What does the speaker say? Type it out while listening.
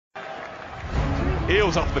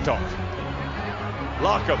Heels off the top.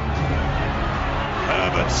 Larkham.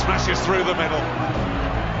 Herbert smashes through the middle.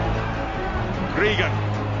 Gregan.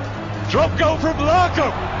 Drop goal from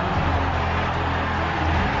Larkham.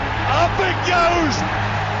 Up it goes.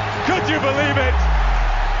 Could you believe it?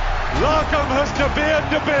 Larkham has De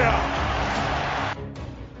Beer.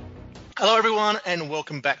 Hello everyone and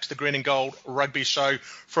welcome back to the Green and Gold Rugby Show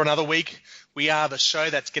for another week. We are the show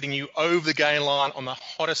that's getting you over the game line on the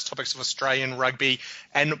hottest topics of Australian rugby,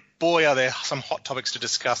 and boy are there some hot topics to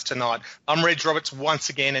discuss tonight. I'm Reg Roberts once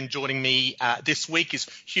again, and joining me this week is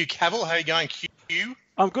Hugh Cavill. How are you going, Hugh?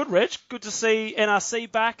 I'm good, Reg. Good to see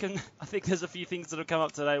NRC back, and I think there's a few things that have come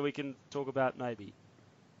up today we can talk about maybe.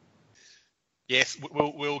 Yes,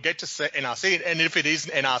 we'll get to NRC, and if it is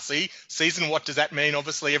an NRC season, what does that mean?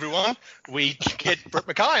 Obviously, everyone, we get Brett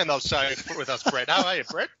Mackay on the show with us. Brett, how are you,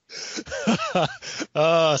 Brett?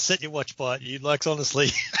 Set your watch by it, you blokes,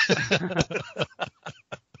 honestly.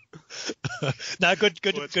 No, good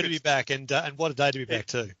to be back, and what a day to be back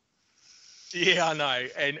too. Yeah, I know,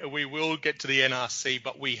 and we will get to the NRC,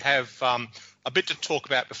 but we have a bit to talk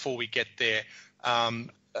about before we get there.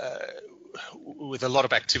 With a lot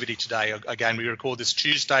of activity today. Again, we record this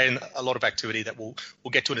Tuesday, and a lot of activity that we'll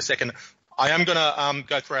get to in a second. I am going to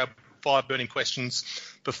go through our 5 burning questions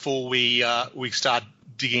before we start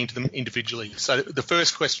digging into them individually. So the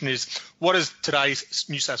first question is, what does today's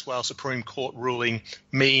New South Wales Supreme Court ruling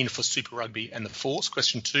mean for Super Rugby and the Force?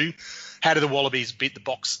 Question 2, how did the Wallabies beat the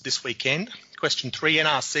Box this weekend? Question 3,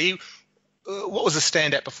 NRC, what was the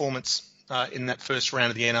standout performance in that first round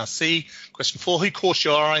of the NRC? Question 4, who caught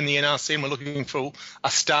your eye in the NRC? And we're looking for a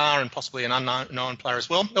star and possibly an unknown player as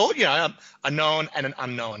well. Or, a known and an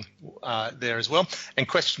unknown there as well. And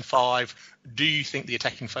question 5, do you think the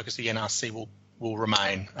attacking focus of the NRC will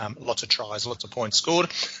remain? Lots of tries, lots of points scored,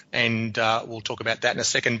 and we'll talk about that in a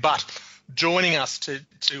second. But joining us to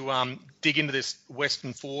dig into this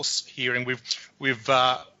Western Force hearing, we've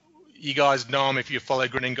you guys know him if you follow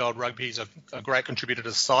Green and Gold Rugby. He's a great contributor to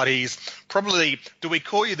the site. He's probably, do we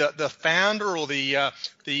call you the founder or the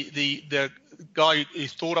guy who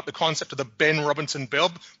thought up the concept of the Ben Robinson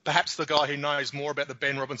Bell? Perhaps the guy who knows more about the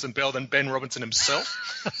Ben Robinson Bell than Ben Robinson himself.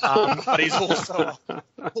 But he's also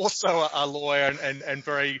a lawyer and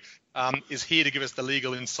very is here to give us the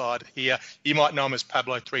legal insight here. You might know him as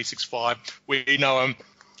Pablo 365. We know him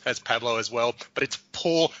as Pablo as well, but it's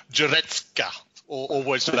Paul Jarecka. Or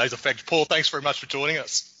words to those effects. Paul, thanks very much for joining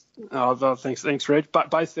us. Oh, thanks, Reg.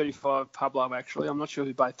 But Base 35, Pablo, actually. I'm not sure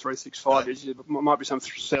who Base 365 is. It might be some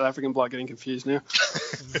South African bloke getting confused now.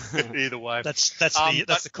 Either way. That's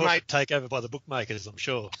the corporate takeover by the bookmakers, I'm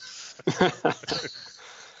sure.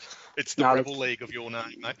 It's the Rebel League of your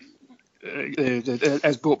name, mate.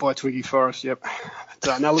 As bought by Twiggy Forrest, yep.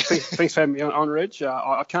 Now, look, thanks for having me on, Reg.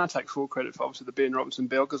 I can't take full credit for, obviously, the Ben Robinson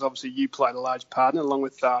Bell, because obviously you played a large part in it, along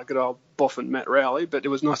with good old Boff and Matt Rowley, but it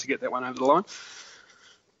was nice to get that one over the line.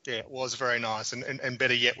 Yeah, it was very nice, and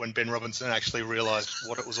better yet when Ben Robinson actually realised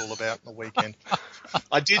what it was all about on the weekend.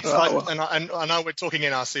 I know we're talking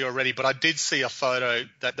NRC already, but I did see a photo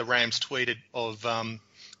that the Rams tweeted of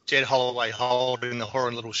Jed Holloway holding the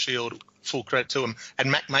Horan Little Shield, full credit to him,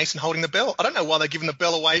 and Mac Mason holding the bell. I don't know why they're giving the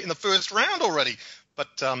bell away in the first round already,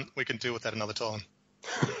 but we can deal with that another time.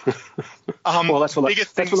 Well, that's when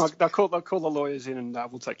they'll call the lawyers in, and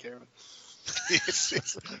we'll take care of it.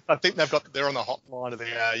 Yes. I think they're on the hotline of the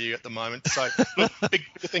ARU at the moment. So, look, big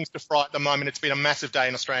things to fry at the moment. It's been a massive day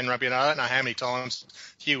in Australian rugby, and I don't know how many times,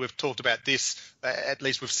 Hugh, we've talked about this. At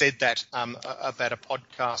least we've said that about a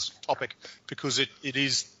podcast topic, because it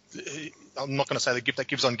is. I'm not going to say the gift that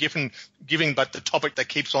gives on giving, but the topic that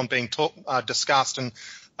keeps on being discussed, and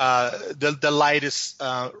the latest.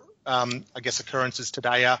 Occurrences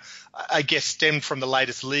today are, stemmed from the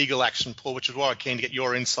latest legal action, Paul, which is why I'm keen to get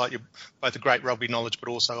your insight. You're both a great rugby knowledge, but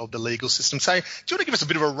also of the legal system. So do you want to give us a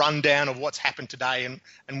bit of a rundown of what's happened today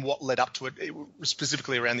and what led up to it,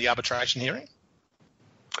 specifically around the arbitration hearing?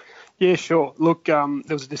 Yeah, sure. Look, there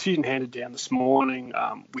was a decision handed down this morning,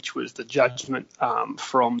 which was the judgment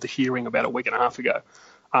from the hearing about a week and a half ago.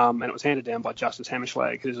 And it was handed down by Justice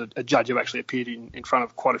Hammerschlag, who's a judge who actually appeared in front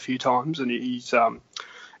of quite a few times, and he's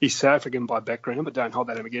South African by background, but don't hold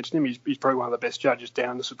that against him. He's probably one of the best judges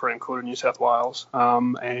down the Supreme Court of New South Wales.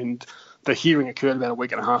 And the hearing occurred about a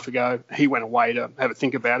week and a half ago. He went away to have a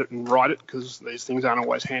think about it and write it, because these things aren't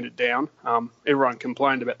always handed down. Everyone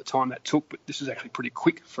complained about the time that took, but this is actually pretty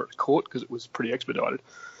quick for a court because it was pretty expedited.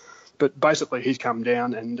 But basically, he's come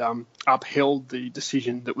down and upheld the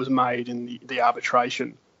decision that was made in the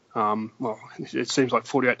arbitration. Well, it seems like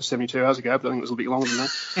 48 to 72 hours ago, but I think it was a little bit longer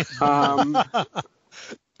than that.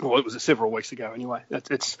 Well, it was several weeks ago anyway.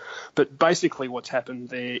 But basically what's happened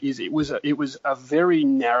there is it was a very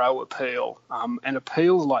narrow appeal, and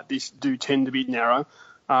appeals like this do tend to be narrow.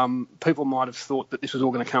 People might have thought that this was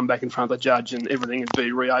all going to come back in front of the judge and everything would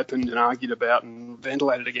be reopened and argued about and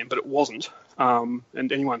ventilated again, but it wasn't. And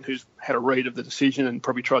anyone who's had a read of the decision and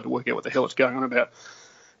probably tried to work out what the hell it's going on about,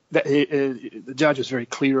 the judge was very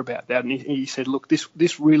clear about that, and he said, look,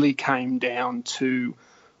 this really came down to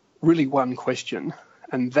really one question,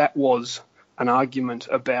 and that was an argument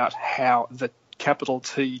about how the capital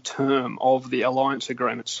T term of the alliance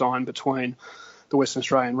agreement signed between the Western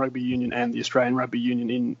Australian Rugby Union and the Australian Rugby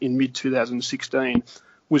Union in mid-2016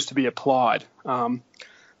 was to be applied. And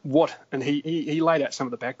he laid out some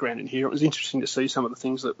of the background in here. It was interesting to see some of the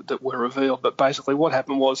things that were revealed, but basically what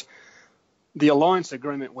happened was the alliance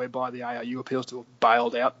agreement whereby the ARU appeals to have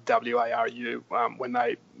bailed out WARU when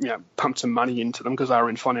they pumped some money into them because they were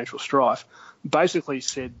in financial strife, basically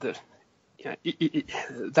said that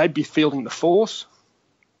they'd be fielding the force,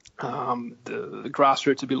 the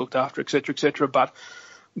grassroots would be looked after, etc., but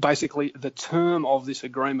basically the term of this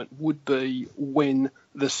agreement would be when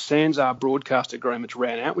the SANZAAR broadcast agreements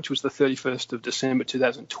ran out, which was the 31st of December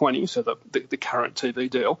 2020, so the current TV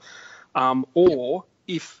deal, or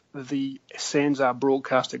if the SANZAAR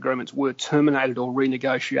broadcast agreements were terminated or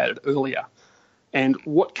renegotiated earlier. And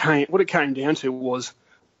what it came down to was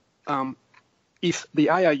if the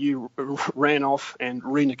ARU ran off and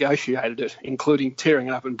renegotiated it, including tearing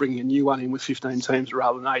it up and bringing a new one in with 15 teams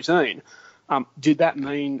rather than 18, did that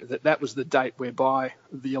mean that was the date whereby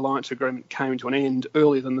the alliance agreement came to an end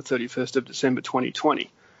earlier than the 31st of December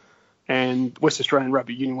 2020? And West Australian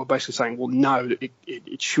Rugby Union were basically saying, well, no,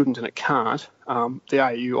 it shouldn't and it can't. The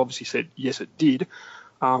ARU obviously said, yes, it did.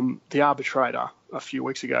 The arbitrator a few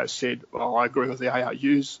weeks ago said, well, I agree with the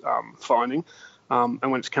ARU's finding. And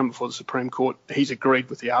when it's come before the Supreme Court, he's agreed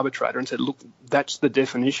with the arbitrator and said, look, that's the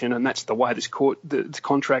definition and that's the way this court, the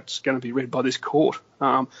contract's going to be read by this court.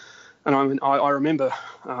 And I remember,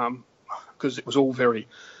 because it was all very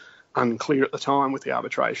unclear at the time with the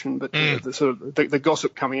arbitration, but the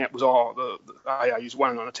gossip coming out was, the ARU's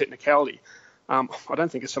won on a technicality. I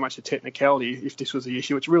don't think it's so much a technicality if this was the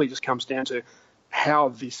issue. It really just comes down to how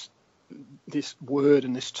this word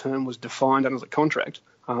and this term was defined under the contract.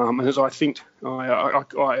 And as I think I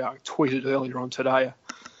tweeted earlier on today,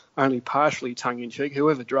 only partially tongue-in-cheek,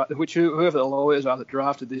 whoever the lawyers are that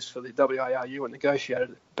drafted this for the WARU and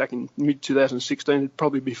negotiated it back in mid-2016 would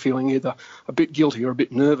probably be feeling either a bit guilty or a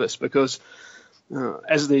bit nervous because,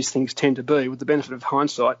 as these things tend to be, with the benefit of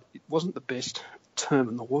hindsight, it wasn't the best term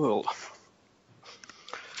in the world.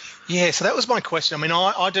 Yeah, so that was my question. I mean,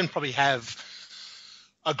 I didn't probably have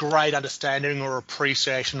a great understanding or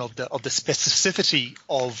appreciation of the specificity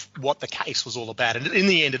of what the case was all about, and in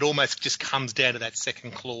the end, it almost just comes down to that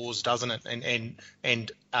second clause, doesn't it?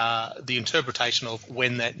 And the interpretation of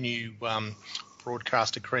when that new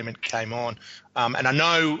broadcast agreement came on. And I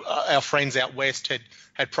know our friends out west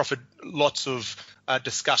had proffered lots of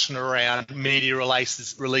discussion around media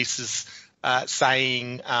releases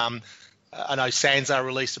saying. I know SANZAAR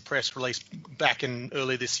released a press release back in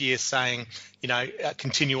early this year saying, a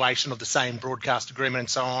continuation of the same broadcast agreement and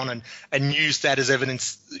so on, and used that as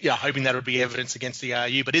evidence, hoping that would be evidence against the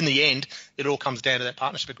ARU. But in the end, it all comes down to that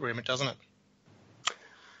partnership agreement, doesn't it?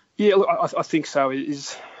 Yeah, look, I think so.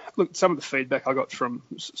 Look, some of the feedback I got from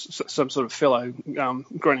some sort of fellow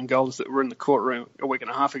green and golders that were in the courtroom a week and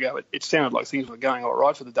a half ago, it sounded like things were going all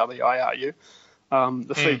right for the WARU.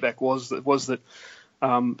 The feedback was that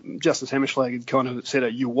Justice Hammerschlag had kind of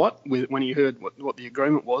said, "You what?" when he heard what the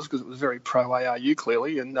agreement was, because it was very pro-ARU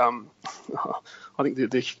clearly. And I think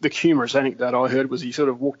the humorous anecdote I heard was he sort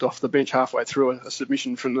of walked off the bench halfway through a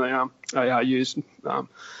submission from the ARU's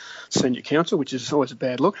senior counsel, which is always a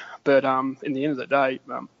bad look. But in the end of the day,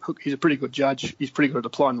 he's a pretty good judge. He's pretty good at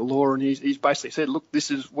applying the law, and he's basically said, "Look, this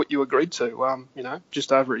is what you agreed to,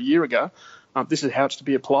 just over a year ago. This is how it's to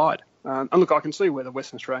be applied." And look, I can see where the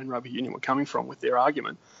Western Australian Rugby Union were coming from with their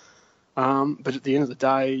argument. But at the end of the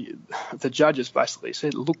day, the judges basically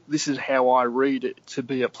said, look, this is how I read it to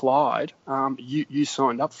be applied. You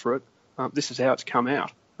signed up for it. This is how it's come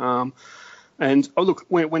out. And look,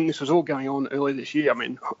 when this was all going on earlier this year, I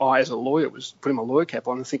mean, I as a lawyer was putting my lawyer cap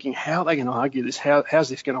on and thinking, how are they going to argue this? How's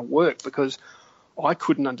this going to work? Because I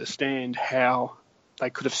couldn't understand how they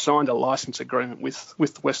could have signed a license agreement with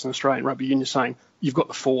the Western Australian Rugby Union saying you've got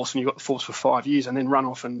the force and you've got the force for 5 years, and then run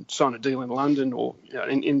off and sign a deal in London or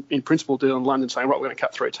in principle deal in London saying, right, we're going to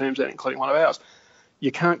cut 3 teams out, including one of ours.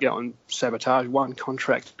 You can't go and sabotage one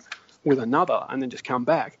contract with another and then just come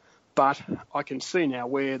back. But I can see now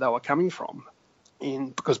where they were coming from,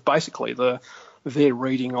 because basically the their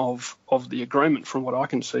reading of the agreement, from what I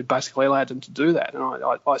can see, basically allowed them to do that. And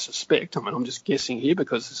I suspect, I mean, I'm just guessing here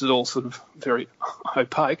because this is all sort of very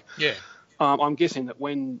opaque. Yeah. I'm guessing that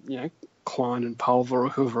when, Klein and Pulver or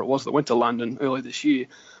whoever it was that went to London early this year,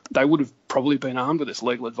 they would have probably been armed with this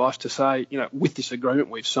legal advice to say, with this agreement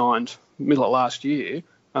we've signed middle of last year,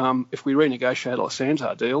 if we renegotiate our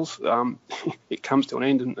Sanzar deals, it comes to an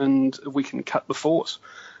end and we can cut the force.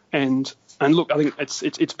 And look, I think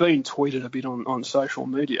it's been tweeted a bit on social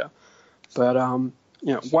media, but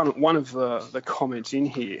one of the comments in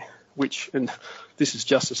here, and this is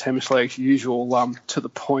Justice Hammerslag's usual to the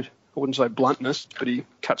point, I wouldn't say bluntness, but he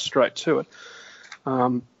cuts straight to it.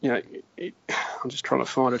 I'm just trying to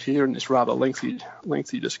find it here in this rather lengthy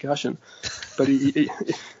discussion, but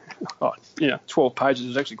 12 pages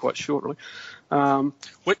is actually quite short, really.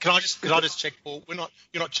 Wait, can I just check, Paul?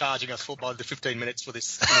 You're not charging us by the 15 minutes for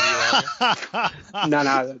this interview, are you?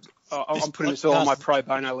 No. I'm putting this all on my pro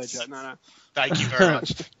bono ledger. No. Thank you very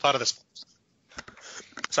much. Part of this.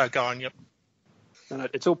 So go on. Yep. No,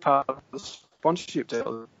 it's all part of the sponsorship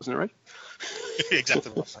deal, isn't it, Red?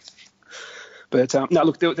 Exactly. But no,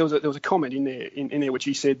 look, there was a comment in there which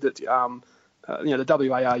he said that the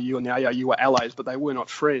WARU and the ARU were allies, but they were not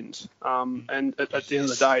friends. And at the end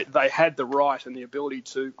of the day, they had the right and the ability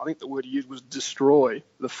to, I think the word he used was destroy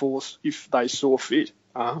the force if they saw fit.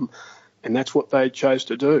 And that's what they chose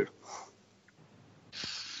to do.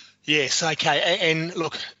 Yes, okay. And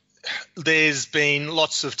look, there's been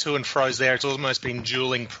lots of to and fro's there. It's almost been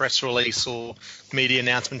dueling press release or media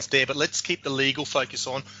announcements there. But let's keep the legal focus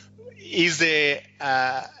on. Is there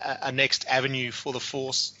a next avenue for the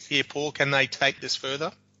force here, Paul? Can they take this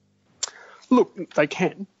further? Look, they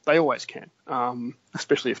can. They always can,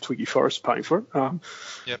 especially if Twiggy Forrest's paying for it.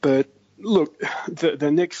 Yep. But look,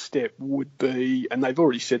 the next step would be, and they've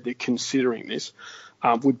already said they're considering this,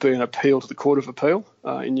 would be an appeal to the Court of Appeal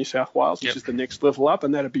in New South Wales, which is the next level up,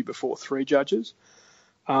 and that would be before 3 judges.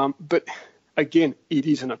 But again, it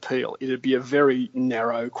is an appeal. It would be a very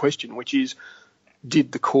narrow question, which is,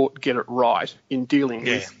 did the court get it right in dealing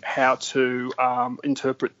with how to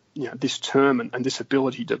interpret this term and this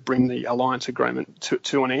ability to bring the alliance agreement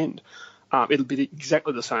to an end? It'll be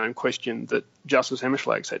exactly the same question that Justice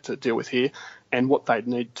Hammerslag's had to deal with here, and what they'd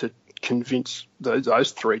need to convince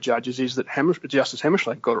those 3 judges is that Justice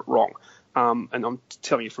Hammerslag got it wrong. And I'm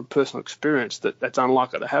telling you from personal experience that that's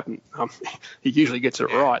unlikely to happen. He usually gets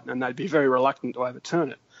it right, and they'd be very reluctant to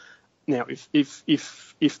overturn it. Now,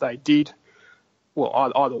 if they did,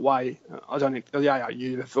 well, either way, I don't think the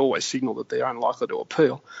ARU have always signalled that they're unlikely to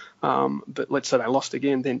appeal. But let's say they lost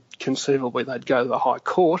again, then conceivably they'd go to the High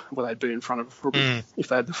Court, where they'd be in front of, if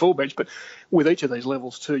they had the full bench. But with each of these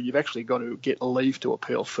levels too, you've actually got to get leave to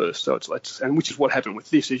appeal first. So and which is what happened with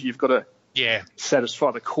this, is you've got to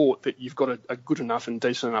satisfy the court that you've got a good enough and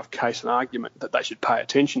decent enough case and argument that they should pay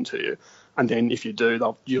attention to you. And then if you do,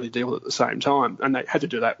 they'll usually deal with it at the same time. And they had to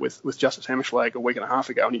do that with Justice Hammerslag a week and a half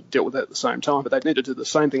ago, and he dealt with it at the same time. But they need to do the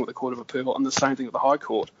same thing with the Court of Appeal and the same thing with the High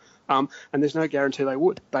Court. And there's no guarantee they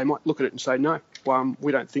would. They might look at it and say, no,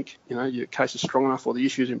 we don't think your case is strong enough, or the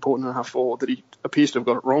issue is important enough, or that he appears to have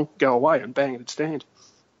got it wrong, go away, and bang, it'd stand.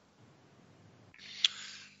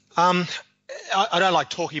 I don't like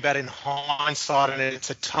talking about it in hindsight, and it's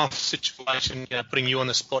a tough situation, putting you on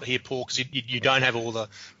the spot here, Paul, because you don't have all the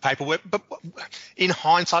paperwork. But in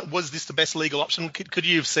hindsight, was this the best legal option? Could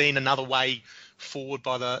you have seen another way forward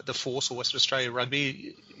by the Force or Western Australia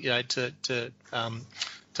Rugby, to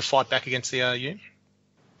fight back against the ARU?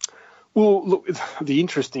 Well, look, the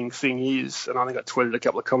interesting thing is, and I think I tweeted a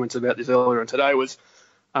couple of comments about this earlier today, was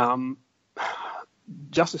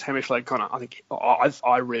Justice Hammerslag kind of, I think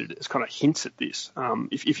I read it as kind of hints at this.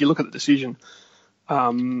 If you look at the decision,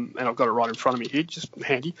 and I've got it right in front of me here, just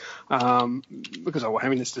handy, because we're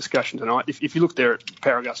having this discussion tonight. If you look there at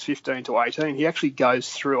paragraphs 15 to 18, he actually goes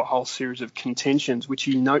through a whole series of contentions which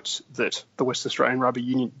he notes that the Western Australian Rugby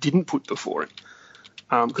Union didn't put before him.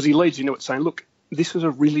 Because he leads into it saying, look, this was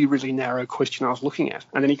a really, really narrow question I was looking at.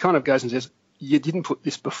 And then he kind of goes and says, you didn't put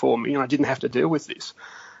this before me, and I didn't have to deal with this.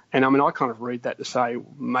 And I mean, I kind of read that to say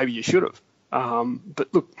maybe you should have.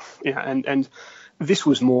 But look, and this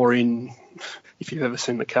was more in, if you've ever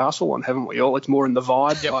seen The Castle, one haven't we all? It's more in the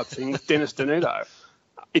vibe type thing with Dennis Donuto.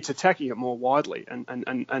 It's attacking it more widely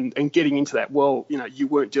and getting into that. Well, you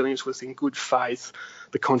weren't dealing with this in good faith.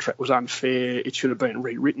 The contract was unfair. It should have been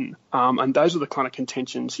rewritten. And those are the kind of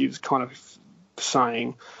contentions he was kind of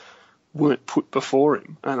saying weren't put before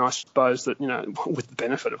him. And I suppose that, with the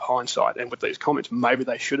benefit of hindsight and with these comments, maybe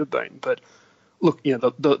they should have been. But look,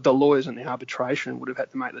 the lawyers in the arbitration would have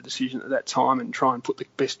had to make the decision at that time and try and put the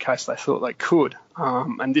best case they thought they could.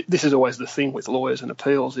 And this is always the thing with lawyers and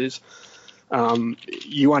appeals is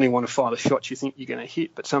you only want to fire the shots you think you're going to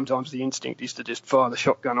hit, but sometimes the instinct is to just fire the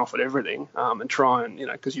shotgun off at everything and try and,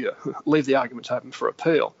 because you leave the arguments open for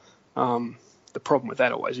appeal. The problem with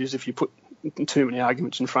that always is if you put too many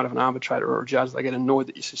arguments in front of an arbitrator or a judge, they get annoyed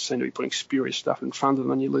that you just seem to be putting spurious stuff in front of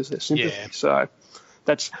them and you lose their sympathy. Yeah. So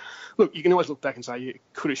look, you can always look back and say you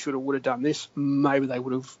could have, should have, would have done this. Maybe they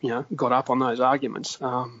would have, got up on those arguments.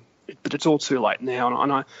 But it's all too late now.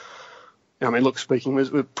 And I mean, look,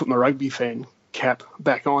 we've put my rugby fan cap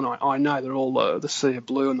back on. I know that all the Sea of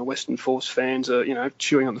Blue and the Western Force fans are,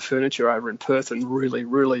 chewing on the furniture over in Perth and really,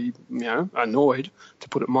 really, annoyed, to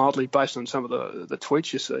put it mildly, based on some of the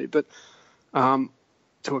tweets you see. But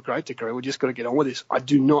to a great degree, we've just got to get on with this. I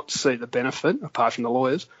do not see the benefit, apart from the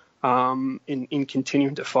lawyers, in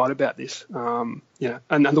continuing to fight about this. And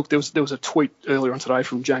look, there was a tweet earlier on today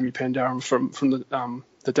from Jamie Pandaram from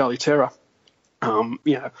the Daily Terror,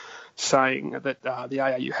 saying that the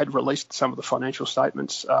ARU had released some of the financial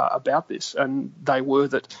statements about this, and they were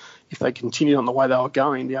that if they continued on the way they were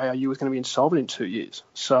going, the ARU was going to be insolvent in 2 years.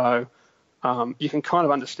 So you can kind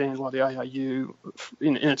of understand why the ARU,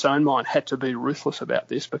 in its own mind, had to be ruthless about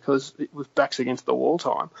this, because it was backs against the wall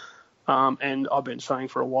time. And I've been saying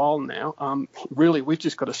for a while now, really, we've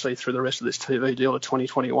just got to see through the rest of this TV deal to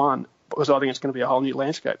 2021, because I think it's going to be a whole new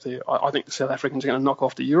landscape there. I think the South Africans are going to knock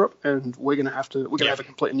off to Europe, and we're going to have a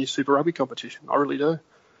completely new Super Rugby competition. I really do.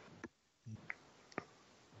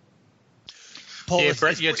 Paul, yeah,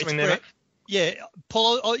 Brett, you had something there, mate? Yeah,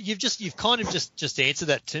 Paul, you've kind of just answered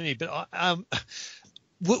that to me, but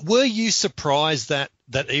were you surprised that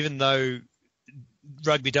even though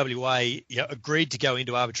Rugby WA agreed to go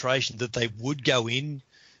into arbitration, that they would go in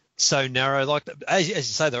so narrow? Like, as you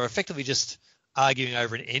say, they're effectively just arguing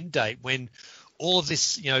over an end date, when all of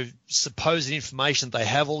this, supposed information they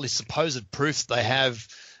have, all this supposed proof they have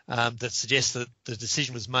that suggests that the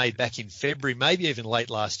decision was made back in February, maybe even late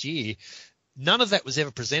last year, none of that was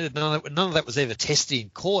ever presented. None of that was ever tested in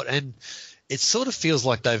court, and it sort of feels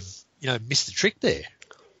like they've, missed the trick there.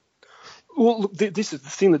 Well, look, this is the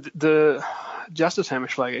thing, that the Justice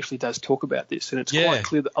Hammerschlag actually does talk about this, and it's quite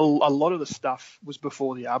clear that a lot of the stuff was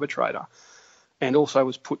before the arbitrator and also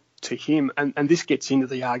was put to him. And this gets into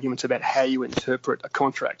the arguments about how you interpret a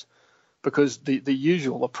contract, because the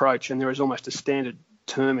usual approach, and there is almost a standard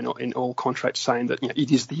term in all contracts saying that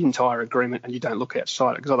it is the entire agreement and you don't look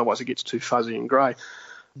outside it, because otherwise it gets too fuzzy and grey.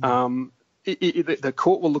 The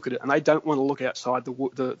court will look at it, and they don't want to look outside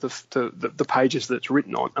the pages that it's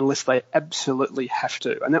written on unless they absolutely have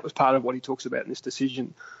to. And that was part of what he talks about in this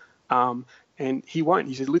decision. And he won't.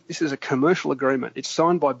 He said, look, this is a commercial agreement. It's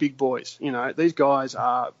signed by big boys. These guys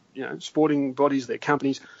are, sporting bodies, they're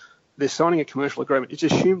companies. They're signing a commercial agreement. It's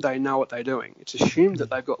assumed they know what they're doing. It's assumed that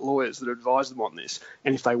they've got lawyers that advise them on this.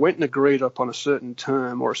 And if they went and agreed upon a certain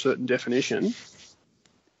term or a certain definition,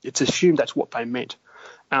 it's assumed that's what they meant.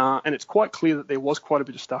 And it's quite clear that there was quite a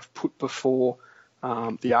bit of stuff put before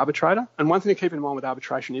the arbitrator. And one thing to keep in mind with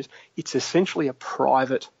arbitration is it's essentially a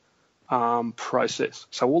private process.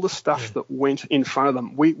 So all the stuff that went in front of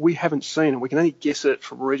them, we haven't seen, and we can only guess it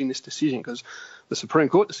from reading this decision, because the Supreme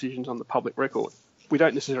Court decision's on the public record. We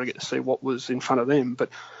don't necessarily get to see what was in front of them, but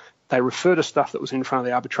they refer to stuff that was in front of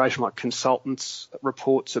the arbitration, like consultants'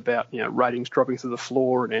 reports about ratings dropping through the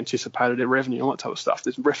floor and anticipated revenue, all that type of stuff.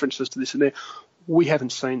 There's references to this and there. We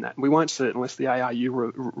haven't seen that. We won't see it unless the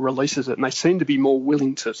ARU releases it, and they seem to be more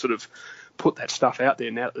willing to sort of put that stuff out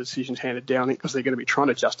there now that the decision's handed down, because they're going to be trying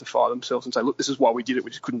to justify themselves and say, look, this is why we did it.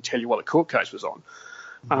 We just couldn't tell you what the court case was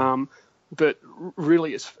on. But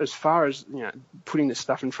really, as far as putting this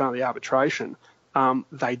stuff in front of the arbitration,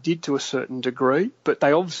 they did to a certain degree, but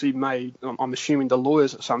they obviously made, I'm assuming the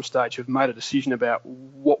lawyers at some stage have made a decision about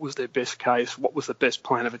what was their best case, what was the best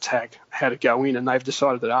plan of attack, how to go in, and they've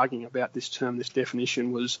decided that arguing about this term, this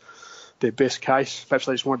definition, was their best case. Perhaps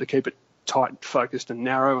they just wanted to keep it tight, focused and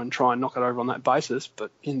narrow and try and knock it over on that basis,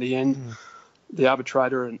 but in the end, the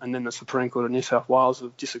arbitrator and then the Supreme Court of New South Wales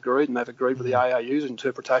have disagreed, and they've agreed with the ARU's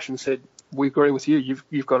interpretation and said, we agree with you,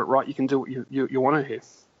 you've got it right, you can do what you want to here.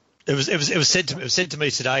 It was said to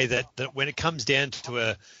me today that when it comes down to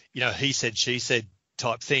a he said she said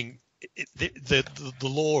type thing, the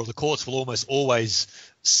law or the courts will almost always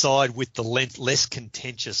side with the less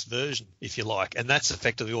contentious version, if you like, and that's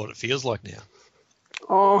effectively what it feels like now.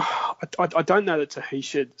 Oh, I don't know that it's a he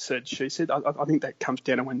said she said. I think that comes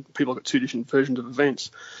down to when people have got two different versions of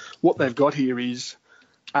events. What they've got here is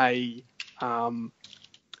a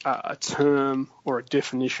term or a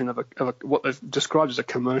definition of what they've described as a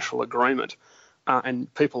commercial agreement.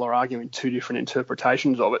 and people are arguing two different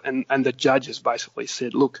interpretations of it. And the judge has basically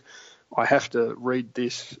said, look, I have to read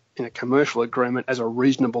this in a commercial agreement as a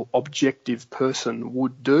reasonable, objective person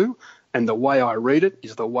would do, and the way I read it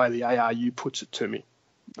is the way the ARU puts it to me.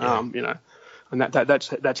 Yeah. And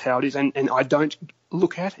that's how it is. And I don't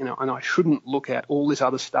look at, and I shouldn't look at all this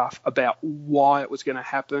other stuff about why it was going to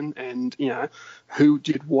happen and, who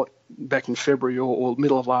did what back in February or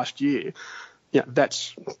middle of last year. Yeah,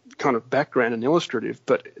 that's kind of background and illustrative,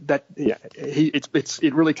 but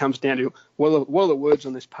it really comes down to what are the words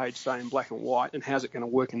on this page say in black and white, and how's it going to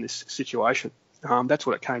work in this situation? That's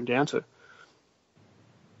what it came down to.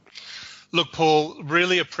 Look, Paul,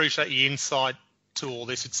 really appreciate your insight to all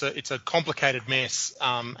this. It's a complicated mess,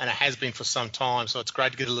 and it has been for some time. So it's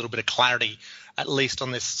great to get a little bit of clarity, at least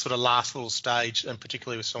on this sort of last little stage, and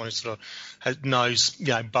particularly with someone who sort of knows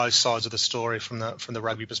both sides of the story from the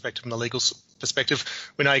rugby perspective and the legal perspective.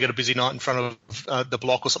 We know you got a busy night in front of the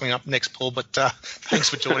block or something up next, Paul. But thanks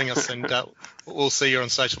for joining us, and we'll see you on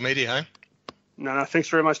social media, hey? No, thanks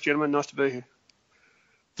very much, gentlemen. Nice to be here.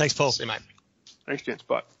 Thanks, Paul. See you, mate. Thanks, gents.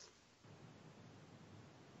 Bye.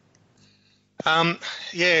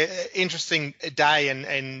 Interesting day,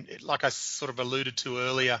 and like I sort of alluded to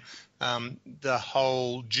earlier, the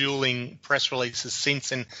whole dueling press releases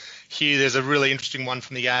since, and here there's a really interesting one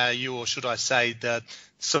from the ARU, or should I say the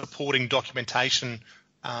supporting documentation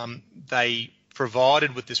they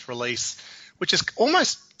provided with this release, which is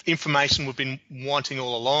almost information we've been wanting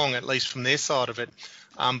all along, at least from their side of it.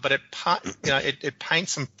 But it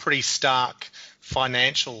paints some pretty stark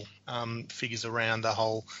financial figures around the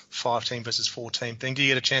whole 5-team versus 4-team thing. Do you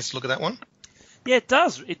get a chance to look at that one? Yeah, it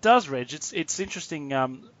does. It does, Reg. It's interesting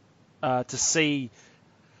to see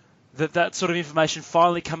that sort of information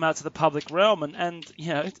finally come out to the public realm, and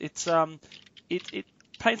it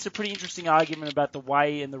paints a pretty interesting argument about the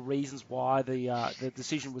way and the reasons why the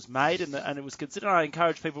decision was made and it was considered. I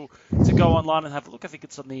encourage people to go online and have a look. I think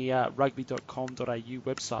it's on the rugby.com.au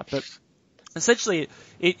website, but essentially,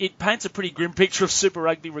 it paints a pretty grim picture of Super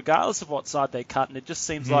Rugby regardless of what side they cut, and it just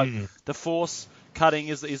seems like the force cutting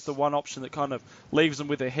is the one option that kind of leaves them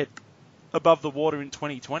with their head above the water in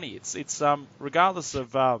 2020. It's regardless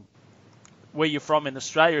of where you're from in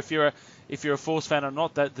Australia, if you're a Force fan or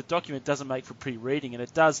not, the document doesn't make for pretty reading, and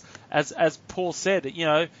it does, as Paul said,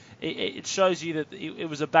 it shows you that it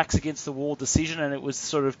was a backs against the wall decision, and it was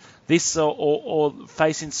sort of this or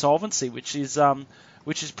face insolvency, which is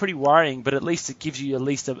pretty worrying, but at least it gives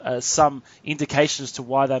you some indication as to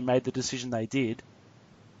why they made the decision they did.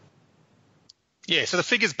 Yeah, so the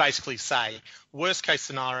figures basically say, worst case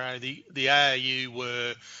scenario, the ARU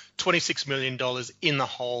were $26 million in the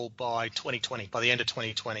hole by 2020, by the end of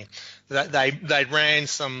 2020. They ran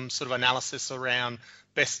some sort of analysis around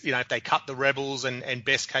best, if they cut the Rebels and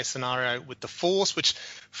best case scenario with the Force, which,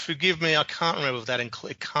 forgive me, I can't remember if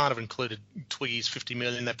it can't have included Twiggy's $50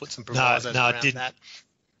 million. They put some provisos around that.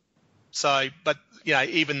 So, but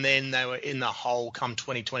even then they were in the hole come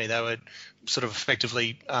 2020. They were sort of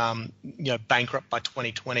effectively, bankrupt by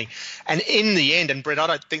 2020. And in the end, and Brett, I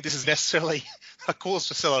don't think this is necessarily a cause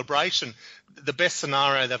for celebration. The best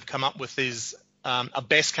scenario they've come up with is a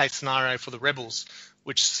best case scenario for the Rebels,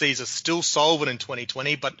 which sees us still solvent in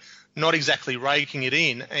 2020, but not exactly raking it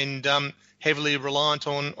in, and heavily reliant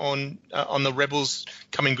on the Rebels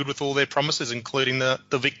coming good with all their promises, including the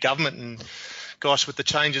Vic government. And gosh, with the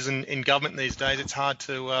changes in government these days, it's hard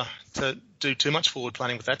to do too much forward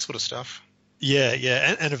planning with that sort of stuff.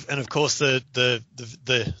 Yeah, and of course the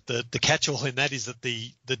catch-all in that is that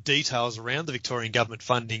the details around the Victorian government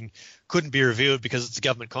funding couldn't be revealed because it's a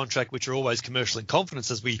government contract, which are always commercial in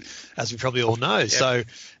confidence, as we probably all know. Yep. So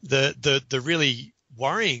the really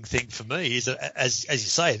worrying thing for me is that, as you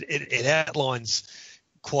say, it outlines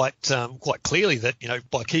quite clearly that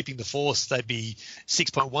by keeping the Force, they'd be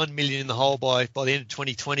 6.1 million in the hole by the end of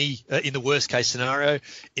 2020 in the worst case scenario.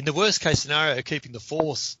 In the worst case scenario, keeping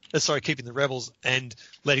the Rebels and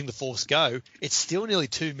letting the Force go, it's still nearly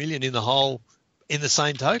 2 million in the hole in the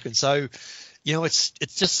same token. So it's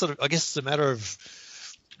just sort of, I guess it's a matter of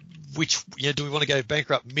which, do we want to go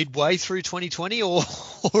bankrupt midway through 2020 or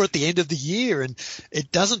at the end of the year? And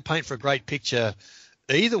it doesn't paint for a great picture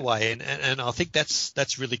either way, and I think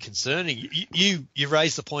that's really concerning. You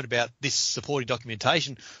raised the point about this supporting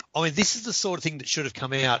documentation. I mean, this is the sort of thing that should have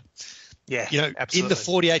come out, absolutely, in the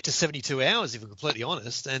 48 to 72 hours, if we're completely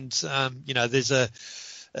honest. And there's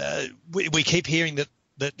we keep hearing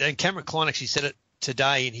that, and Cameron Klein actually said it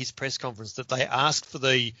today in his press conference, that they asked for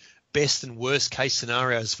the best and worst case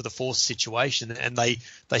scenarios for the Force situation, and they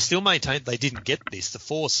still maintain they didn't get this. The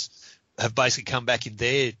Force have basically come back in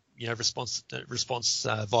their response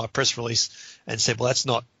via press release and said, well,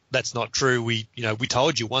 that's not true. We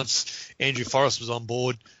told you once Andrew Forrest was on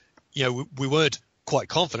board, we weren't quite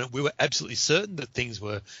confident. We were absolutely certain that things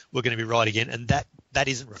were going to be right again, and that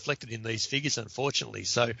isn't reflected in these figures, unfortunately.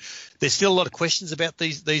 So there's still a lot of questions about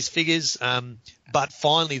these figures, but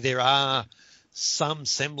finally there are some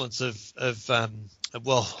semblance of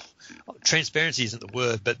transparency isn't the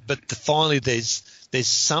word, but finally there's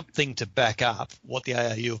something to back up what the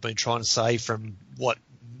ARU have been trying to say from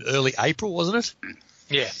early April, wasn't it?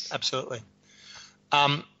 Yeah, absolutely.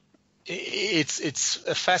 It's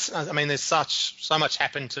a fascinating. I mean, there's so much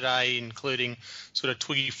happened today, including sort of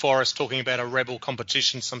Twiggy Forrest talking about a rebel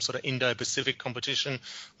competition, some sort of Indo-Pacific competition,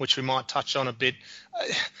 which we might touch on a bit.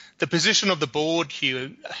 The position of the board here,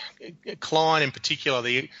 Klein in particular,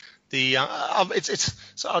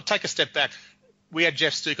 so I'll take a step back. We had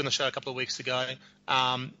Jeff Stuke on the show a couple of weeks ago.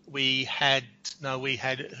 We had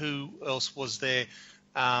who else was there?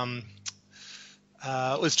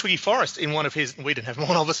 It was Twiggy Forrest in one of his, we didn't have him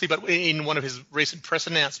on obviously, but in one of his recent press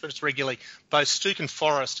announcements regularly, both Stuke and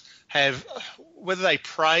Forrest have, whether they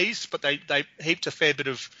praised, but they heaped a fair bit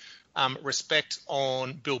of respect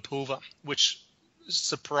on Bill Pulver, which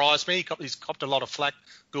surprised me. He's copped a lot of flack,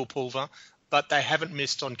 Bill Pulver, but they haven't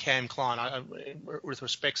missed on Cam Klein. With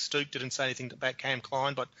respect, Stuke didn't say anything about Cam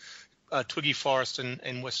Klein, but Twiggy Forrest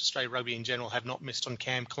and West Australia Rugby in general have not missed on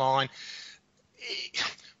Cam Klein.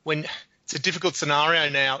 It's a difficult scenario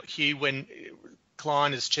now, Hugh, when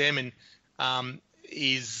Klein as chairman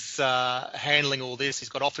is handling all this. He's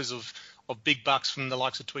got offers of big bucks from the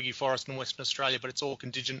likes of Twiggy Forrest and Western Australia, but it's all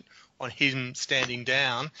contingent on him standing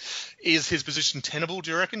down. Is his position tenable,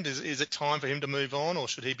 do you reckon? Is it time for him to move on, or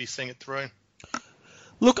should he be seeing it through?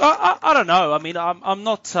 Look, I don't know. I mean, I'm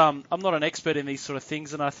not an expert in these sort of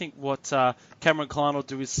things, and I think what Cameron Klein will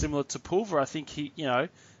do is similar to Pulver. I think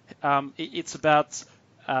it's about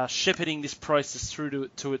shepherding this process through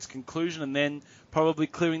to its conclusion, and then probably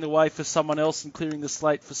clearing the way for someone else and clearing the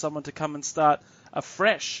slate for someone to come and start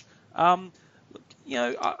afresh. I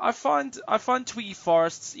find Twiggy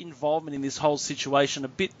Forrest's involvement in this whole situation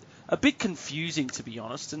a bit confusing, to be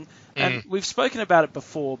honest, and we've spoken about it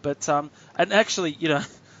before, but and actually,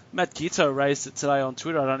 Matt Gitto raised it today on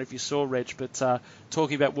Twitter. I don't know if you saw, Reg, but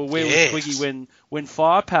talking about, well, where was Twiggy when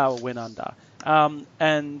Firepower went under?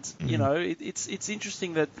 It's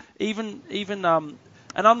interesting that even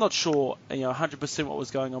and I'm not sure 100% what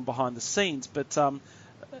was going on behind the scenes, but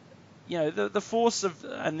the force of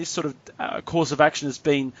and this sort of course of action has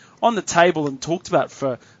been on the table and talked about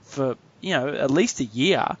for at least a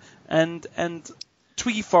year, and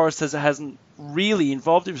Twiggy Forrest hasn't really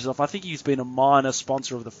involved himself. I think he's been a minor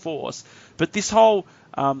sponsor of the force, but this whole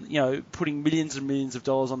putting millions and millions of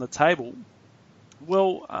dollars on the table,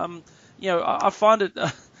 well, I find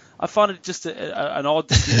it just an odd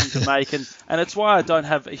decision to make, and it's why I don't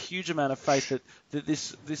have a huge amount of faith that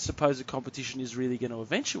this supposed competition is really going to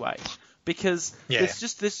eventuate, because there's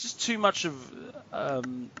just too much of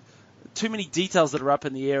too many details that are up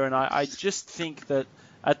in the air, and I just think that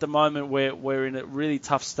at the moment we're in a really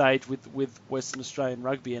tough stage with Western Australian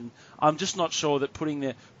rugby, and I'm just not sure that putting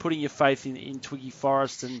your faith in Twiggy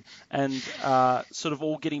Forrest and sort of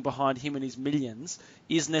all getting behind him and his millions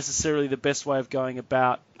is necessarily the best way of going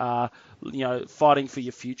about fighting for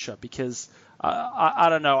your future, because I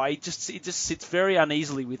don't know, it just sits very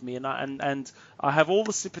uneasily with me, and I have all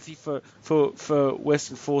the sympathy for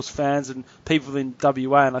Western Force fans and people in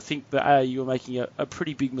WA, and I think the ARU are making a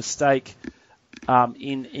pretty big mistake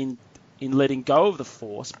in letting go of the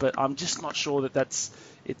force, but I'm just not sure that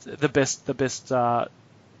it's the best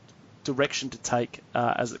direction to take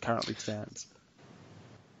as it currently stands.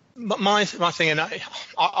 My thing, and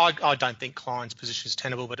I don't think Klein's position is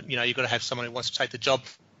tenable, but you've got to have someone who wants to take the job.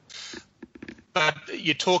 But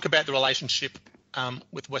you talk about the relationship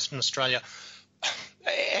with Western Australia,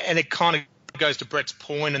 and it kind of goes to Brett's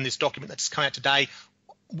point in this document that's come out today.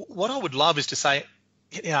 What I would love is to say,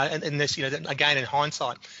 and this, again in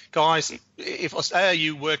hindsight, guys, if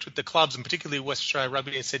ARU worked with the clubs and particularly West Australia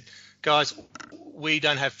Rugby and said, guys, we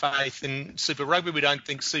don't have faith in Super Rugby. We don't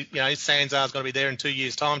think Sanzar is going to be there in 2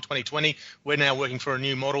 years' time, 2020. We're now working for a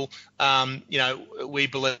new model. We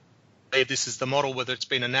believe this is the model, whether it's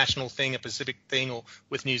been a national thing, a Pacific thing, or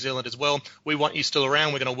with New Zealand as well. We want you still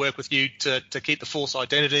around. We're going to work with you to keep the force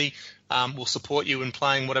identity. We'll support you in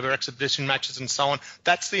playing whatever exhibition matches and so on.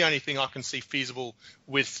 That's the only thing I can see feasible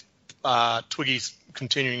with Twiggy's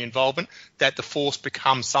continuing involvement, that the force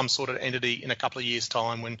becomes some sort of entity in a couple of years'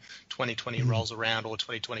 time when 2020 rolls around or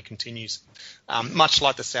 2020 continues, much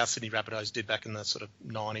like the South Sydney Rabbitohs did back in the sort of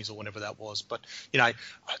 90s or whenever that was. But,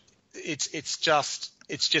 it's just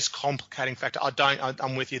it's just complicating factor.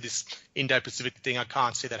 I'm with you. This Indo-Pacific thing, I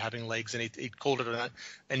can't see that having legs. And he called it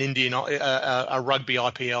an Indian, a rugby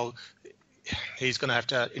IPL. He's going to have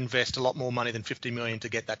to invest a lot more money than $50 million to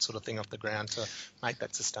get that sort of thing off the ground to make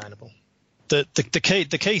that sustainable. The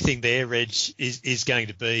key thing there, Reg, is going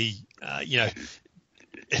to be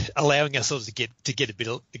allowing ourselves to go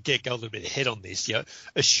a little bit ahead on this.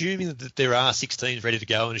 Assuming that there are 6 teams ready to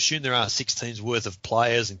go, and assume there are 6 teams worth of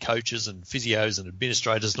players and coaches and physios and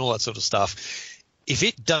administrators and all that sort of stuff. If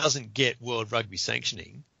it doesn't get World Rugby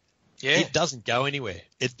sanctioning, it doesn't go anywhere.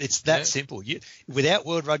 It's that simple. Without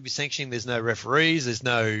World Rugby sanctioning, there's no referees, there's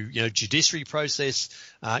no judiciary process.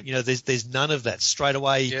 There's none of that. Straight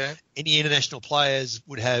away, any international players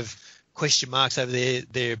would have question marks over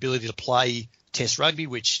their ability to play Test rugby,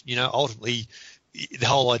 which ultimately the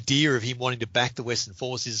whole idea of him wanting to back the Western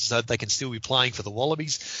Forces so that they can still be playing for the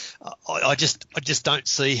Wallabies. I just don't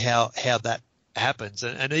see how that happens,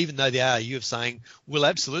 and even though the ARU are saying we'll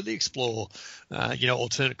absolutely explore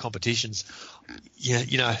alternate competitions,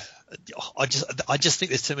 I just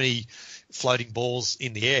think there's too many floating balls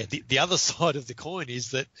in the air. The other side of the coin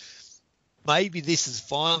is that maybe this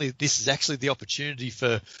is actually the opportunity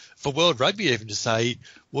for World Rugby even to say,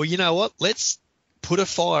 well, you know what, let's put a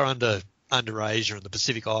fire under Asia and the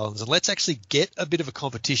Pacific Islands, and let's actually get a bit of a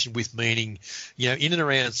competition with meaning, in and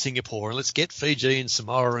around Singapore, and let's get Fiji and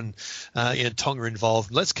Samoa and Tonga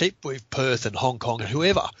involved. Let's keep with Perth and Hong Kong and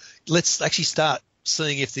whoever. Let's actually start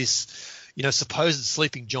seeing if this, supposed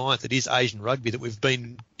sleeping giant that is Asian rugby that we've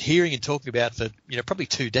been hearing and talking about for, probably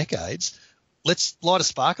 2 decades, let's light a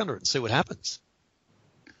spark under it and see what happens.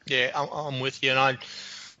 Yeah, I'm with you, and I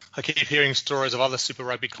keep hearing stories of other Super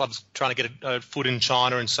Rugby clubs trying to get a foot in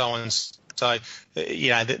China and so on. So,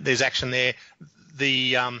 there's action there.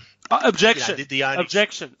 The objection. The only...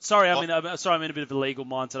 Objection. Sorry, I'm in a bit of a legal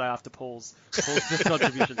mind today after Paul's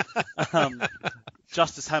contribution.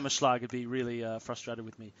 Justice Hammerschlag would be really frustrated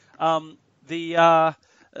with me. I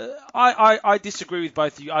disagree with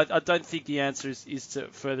both of you. I don't think the answer is to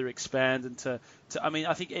further expand and to. I mean,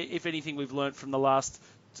 I think if anything we've learned from the last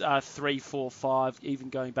 3, 4, 5, even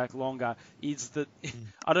going back longer, is that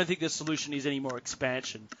I don't think the solution is any more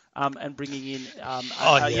expansion and bringing in.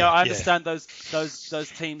 I understand those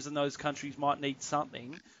teams and those countries might need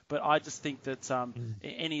something, but I just think that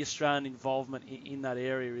any Australian involvement in that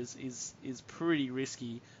area is pretty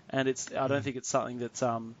risky, and I don't think it's something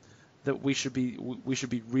that we should be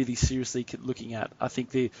really seriously looking at. I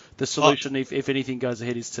think the solution, if anything goes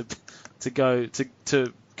ahead, is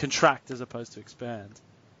to contract as opposed to expand.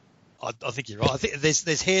 I think you're right. I think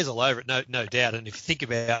there's hairs all over it, no doubt. And if you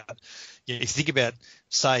think about,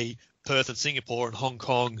 say, Perth and Singapore and Hong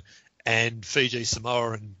Kong and Fiji,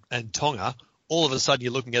 Samoa and Tonga, all of a sudden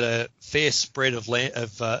you're looking at a fair spread of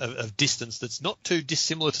distance that's not too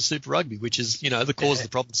dissimilar to Super Rugby, which is the cause of the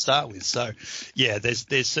problem to start with. So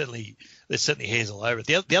there's certainly hairs all over it.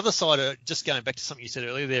 The other side, just going back to something you said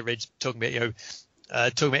earlier there, Reg, talking about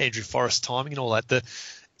Andrew Forrest's timing and all that.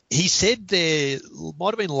 He said there might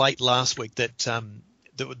have been late last week that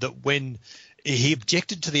when he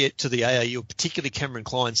objected to the ARU, particularly Cameron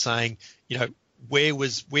Klein, saying, where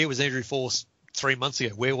was Andrew Forrest 3 months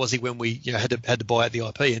ago? Where was he when we had to buy out the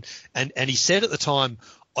IP? And he said at the time,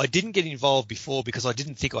 I didn't get involved before because I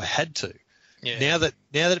didn't think I had to. Yeah. Now that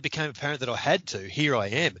it became apparent that I had to, here I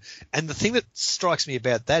am. And the thing that strikes me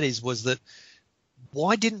about that was that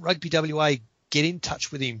why didn't Rugby WA get in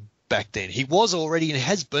touch with him back then? He was already and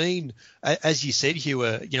has been, as you said, Hugh,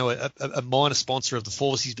 a minor sponsor of the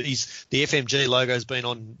Force. He's the FMG logo has been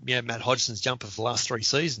on Matt Hodgson's jumper for the last 3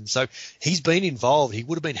 seasons. So he's been involved. He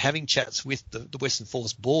would have been having chats with the Western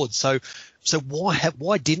Force board. So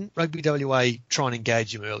why didn't Rugby WA try and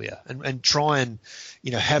engage him earlier and try and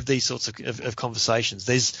have these sorts of conversations?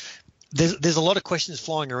 There's a lot of questions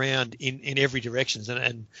flying around in every direction,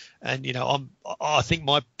 and I think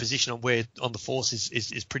my position on the Force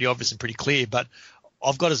is pretty obvious and pretty clear, but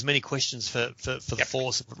I've got as many questions for the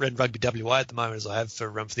Force and Rugby WA at the moment as I have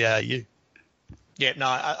for the ARU. Yeah, no,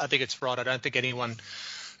 I think it's right. I don't think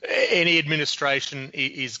any administration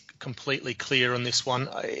is completely clear on this one.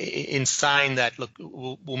 In saying that, look,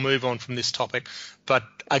 we'll move on from this topic. But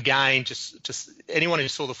again, just anyone who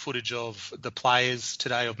saw the footage of the players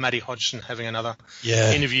today, of Matty Hodgson having another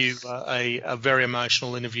interview, a very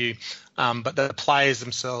emotional interview. But the players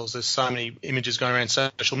themselves, there's so many images going around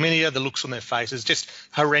social media, the looks on their faces, just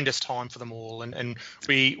horrendous time for them all. And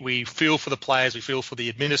we feel for the players, we feel for the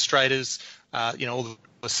administrators. all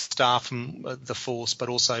the staff from the force, but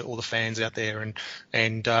also all the fans out there, and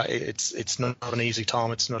it's not an easy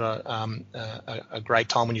time. It's not a great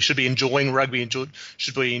time when you should be enjoying rugby,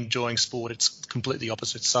 should be enjoying sport. It's completely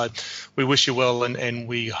opposite. So we wish you well, and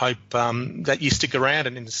we hope that you stick around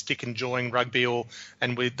and stick enjoying rugby,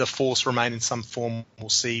 and with the force remain in some form. We'll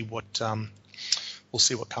see what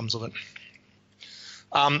comes of it.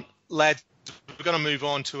 Lads, we're going to move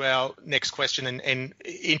on to our next question, and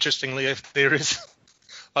interestingly, if there is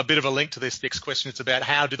a bit of a link to this next question, it's about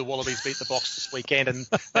how do the Wallabies beat the Box this weekend,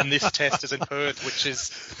 and this test is in Perth, which is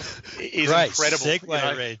Great incredible.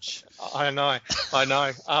 Segue, Reg. I know.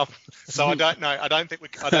 So I don't know. I don't think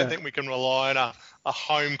we can rely on a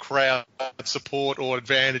home crowd support or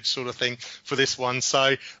advantage sort of thing for this one.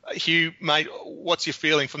 So, Hugh, mate, what's your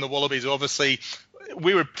feeling from the Wallabies? Obviously,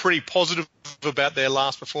 we were pretty positive about their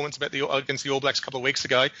last performance against the All Blacks a couple of weeks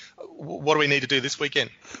ago. What do we need to do this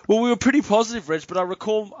weekend? Well, we were pretty positive, Reg, but I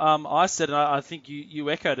recall I said, and I think you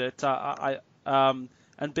echoed it.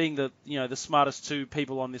 And being the smartest two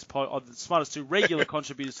people on this the smartest two regular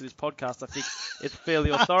contributors to this podcast, I think it's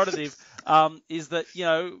fairly authoritative. Is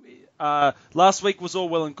that last week was all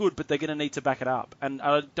well and good, but they're going to need to back it up, and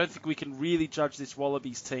I don't think we can really judge this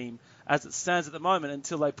Wallabies team as it stands at the moment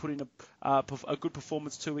until they put in a good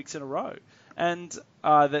performance 2 weeks in a row, and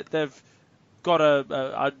that they've got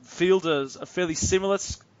a fairly similar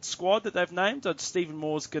squad that they've named. Stephen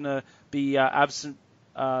Moore's going to be absent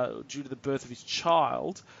due to the birth of his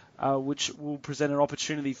child, which will present an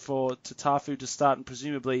opportunity for Tatafu to start, and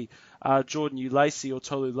presumably Jordan Ulacey or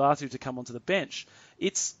Tolu Latu to come onto the bench.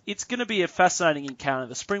 It's going to be a fascinating encounter.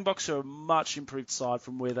 The Springboks are a much improved side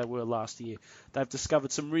from where they were last year. They've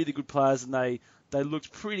discovered some really good players, and they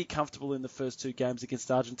looked pretty comfortable in the first 2 games against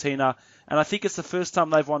Argentina. And I think it's the first time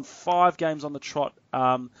they've won 5 games on the trot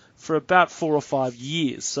for about 4 or 5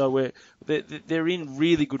 years. So they're in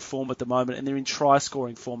really good form at the moment, and they're in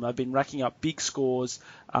try-scoring form. They've been racking up big scores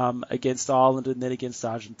against Ireland and then against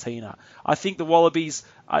Argentina. I think the Wallabies,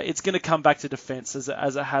 it's going to come back to defence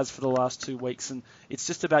as it has for the last 2 weeks, and it's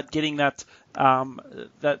just about getting that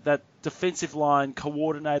defensive line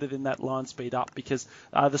coordinated and that line speed up, because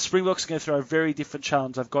the Springboks are going to throw a very different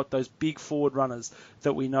challenge. They've got those big forward runners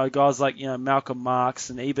that we know, guys like Malcolm Marks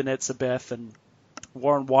and Eben Etzebeth and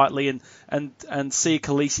Warren Whiteley and Sia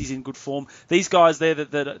Khaleesi's in good form. These guys there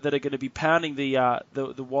that are going to be pounding the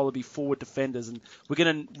Wallaby forward defenders, and we're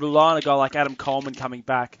going to rely on a guy like Adam Coleman coming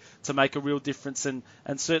back to make a real difference. And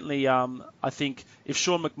certainly, I think if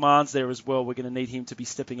Sean McMahon's there as well, we're going to need him to be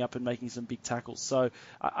stepping up and making some big tackles. So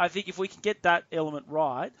I think if we can get that element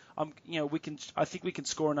right, I think we can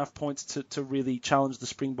score enough points to really challenge the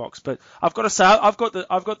Springboks. But I've got to say, I've got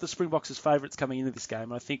the Springboks as favourites coming into this game,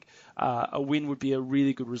 and I think a win would be a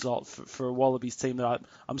really good result for a Wallabies team that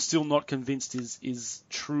I'm still not convinced is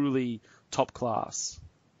truly top class.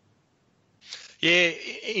 Yeah,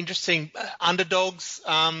 interesting. Underdogs,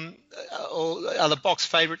 are the Box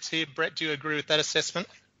favourites here? Brett, do you agree with that assessment?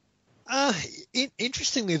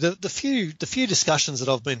 Interestingly, the few discussions that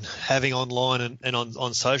I've been having online and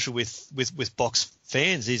on social with Box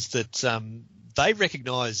fans is that they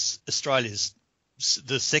recognise Australia's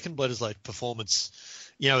the second Bledisloe performance,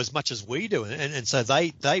 as much as we do, and so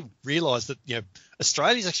they realise that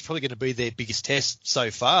Australia's actually probably going to be their biggest test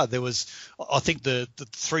so far. There was, I think, the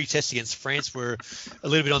 3 tests against France were a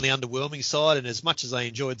little bit on the underwhelming side, and as much as they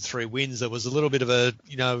enjoyed the 3 wins, there was a little bit of a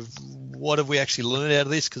what have we actually learned out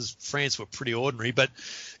of this? Because France were pretty ordinary, but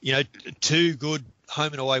 2 good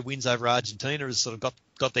home and away wins over Argentina has sort of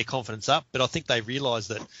got their confidence up. But I think they realise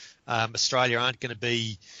that Australia aren't going to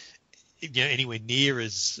be anywhere near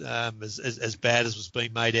as bad as was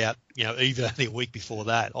being made out, even only a week before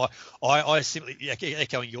that. I simply,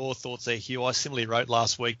 echoing your thoughts there, Hugh, I similarly wrote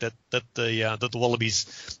last week that the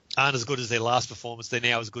Wallabies aren't as good as their last performance. They're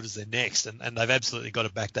now as good as their next, and they've absolutely got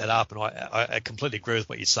to back that up. And I completely agree with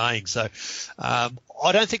what you're saying. So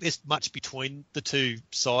I don't think there's much between the two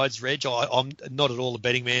sides, Reg. I'm not at all a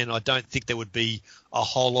betting man. I don't think there would be a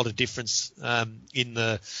whole lot of difference in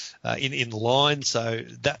the line. So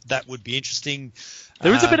that would be interesting.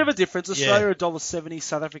 There is a bit of a difference. Australia $1.70,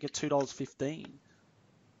 South Africa $2.15.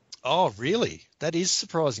 Oh, really? That is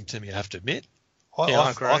surprising to me, I have to admit.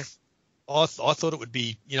 I agree. I thought it would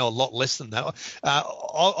be, a lot less than that.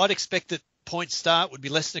 I'd expect that point start would be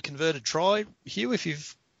less than a converted try. Hugh, if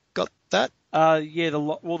you've got that.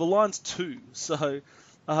 The line's 2, so.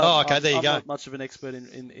 Okay, there you go. I'm not much of an expert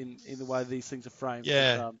in the way these things are framed.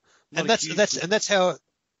 Yeah, but,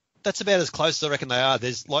 that's about as close as I reckon they are.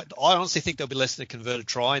 I honestly think there'll be less than a converted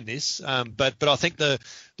try in this. But I think the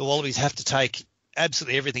Wallabies have to take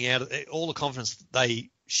absolutely everything out of all the confidence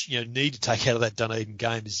they need to take out of that Dunedin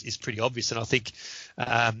game is pretty obvious. And I think,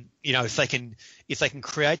 if they can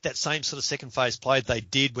create that same sort of second phase play they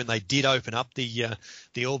did when they did open up the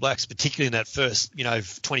All Blacks, particularly in that first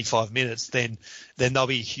 25 minutes, then there'll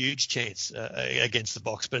be a huge chance against the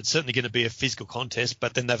Box. But it's certainly going to be a physical contest.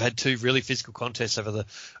 But then they've had two really physical contests over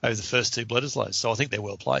the first two Bledisloes, so I think they're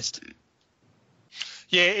well placed.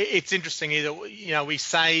 Yeah, it's interesting. We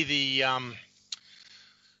say the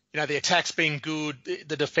attack's been good.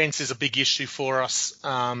 The defence is a big issue for us.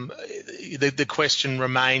 The question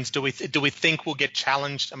remains: Do we think we'll get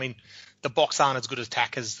challenged? I mean, the Box aren't as good as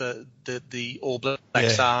attack as the All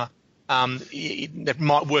Blacks are. That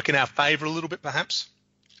might work in our favour a little bit, perhaps.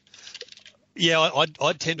 Yeah,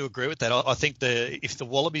 I'd tend to agree with that. I think if the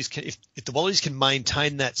Wallabies can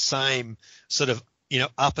maintain that same sort of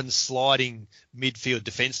up and sliding midfield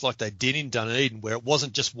defence like they did in Dunedin, where it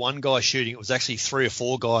wasn't just one guy shooting, it was actually 3 or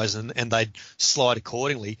 4 guys, and they'd slide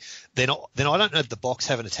accordingly, then I don't know if the Box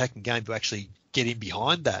have an attacking game to actually get in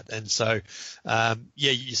behind that. And so,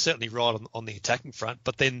 you're certainly right on the attacking front,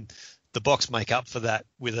 but then the Box make up for that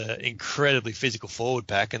with an incredibly physical forward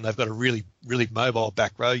pack, and they've got a really, really mobile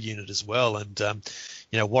back row unit as well. And,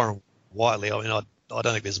 Warren Whiteley, I mean, I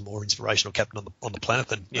don't think there's a more inspirational captain on the planet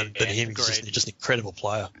than him. He's just an incredible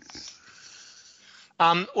player.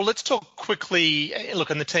 Well, let's talk quickly. Look,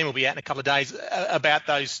 and the team will be out in a couple of days about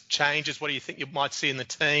those changes. What do you think you might see in the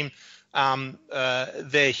team?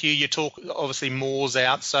 There, Hugh, you talk, obviously Moore's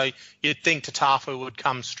out, so you'd think Tatafu would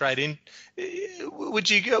come straight in. Would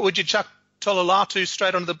you chuck Tololatu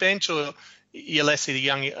straight onto the bench, or Ulesi, the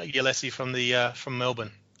young Ulesi from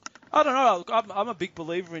Melbourne? I don't know. I'm a big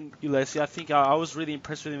believer in Ulesi. I think I was really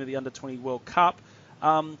impressed with him at the Under-20 World Cup.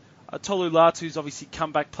 Tololatu's obviously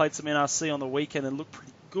come back, played some NRC on the weekend and looked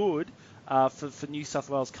pretty good for New South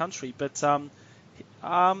Wales country. But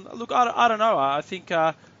look, I don't know. I think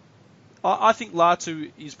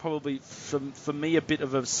Latu is probably for me a bit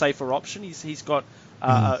of a safer option. He's got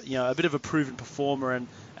a bit of a proven performer,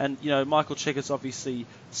 and Michael Cheika's obviously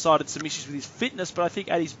cited some issues with his fitness, but I think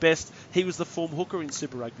at his best he was the form hooker in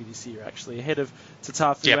Super Rugby this year, actually, ahead of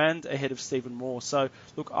Tatafu and ahead of Stephen Moore. So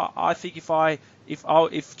look, I think if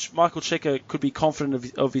Michael Cheika could be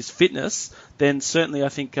confident of his fitness, then certainly I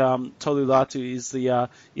think Tololatu is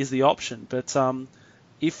the option. But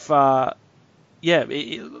if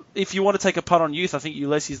you want to take a punt on youth, I think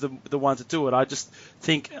Ulesi's the one to do it. I just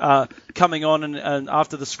think coming on and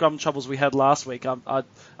after the scrum troubles we had last week, I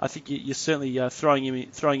think you're certainly throwing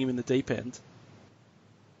him in the deep end.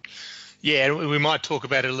 Yeah, we might talk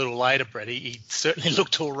about it a little later, Brett. He certainly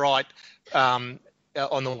looked all right on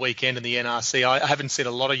the weekend in the NRC. I haven't seen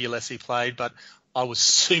a lot of Ulesi played, but I was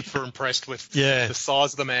super impressed with the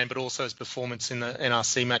size of the man, but also his performance in the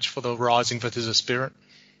NRC match for the Rising Versus the Spirit.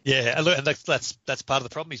 Yeah, and that's part of the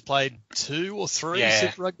problem. He's played 2 or 3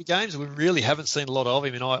 Super Rugby games. We really haven't seen a lot of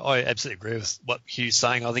him, and I absolutely agree with what Hugh's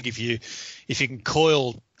saying. I think if you can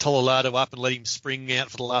coil Tololatu up and let him spring out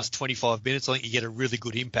for the last 25 minutes, I think you get a really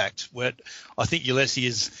good impact. Where I think Ulesi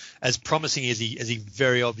is as promising as he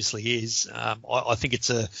very obviously is. I think it's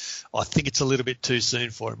a little bit too soon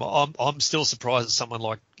for him. I'm still surprised that someone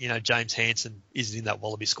like James Hansen isn't in that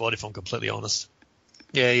Wallaby squad, if I'm completely honest.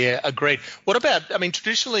 Yeah, agreed. What about,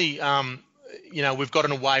 traditionally, we've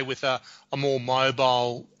gotten away with a more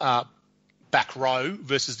mobile back row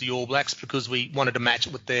versus the All Blacks because we wanted to match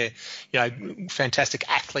it with their, fantastic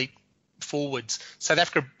athlete forwards. South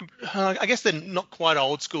Africa, I guess they're not quite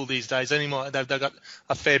old school these days anymore. They've got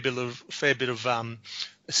a fair bit of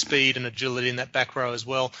speed and agility in that back row as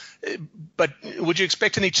well. But would you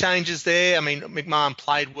expect any changes there? I mean, McMahon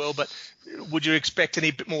played well, but would you expect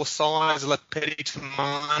any bit more size, like Lopeti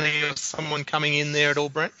Tamani or someone coming in there at all,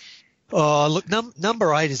 Brent? Oh, look,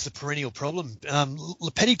 number 8 is the perennial problem.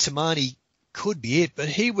 Lopeti Tamani could be it, but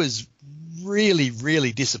he was really,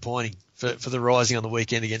 really disappointing for the Rising on the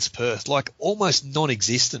weekend against Perth, like almost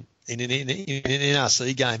non-existent in an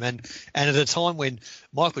NRC game, and at a time when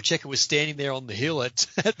Michael Cheika was standing there on the hill at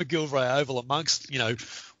McGillivray Oval amongst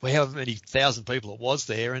however many thousand people it was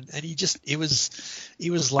there, and he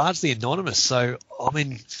was largely anonymous. So I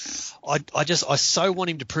mean, I so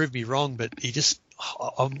want him to prove me wrong, but it's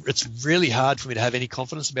really hard for me to have any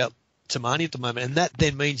confidence about Tamani at the moment, and that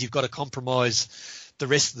then means you've got to compromise the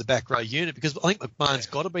rest of the back row unit, because I think McMahon's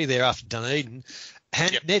got to be there after Dunedin.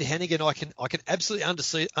 Ned Hannigan, I can absolutely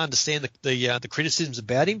understand the criticisms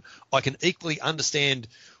about him. I can equally understand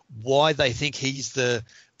why they think he's the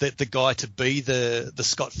guy to be the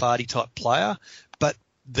Scott Fardy type player. But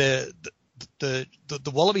the the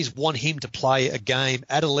Wallabies want him to play a game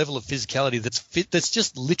at a level of physicality that's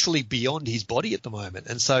just literally beyond his body at the moment.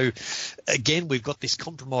 And so, again, we've got this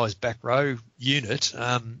compromised back row unit.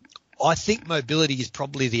 I think mobility is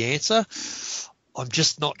probably the answer. I'm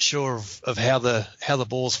just not sure of how the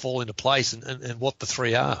balls fall into place and what the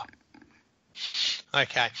three are.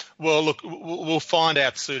 Okay. Well, look, we'll find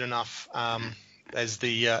out soon enough as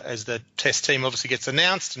the test team obviously gets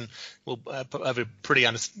announced, and we'll have a pretty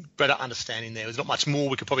better understanding there. There's not much more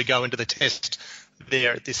we could probably go into the test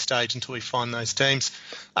there at this stage until we find those teams.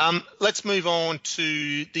 Let's move on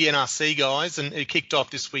to the NRC guys, and it kicked off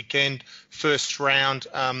this weekend, first round,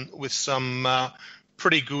 with some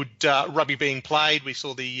pretty good rugby being played. We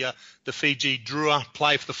saw the Fiji Drua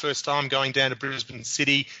play for the first time, going down to Brisbane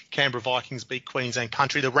City. Canberra Vikings beat Queensland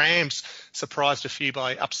Country. The Rams surprised a few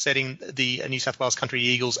by upsetting the New South Wales Country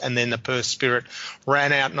Eagles, and then the Perth Spirit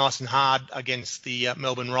ran out nice and hard against the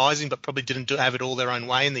Melbourne Rising, but probably didn't have it all their own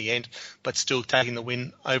way in the end, but still taking the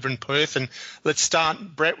win over in Perth. And let's start,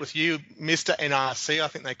 Brett, with you, Mr. NRC, I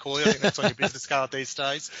think they call you. I think that's on your business card these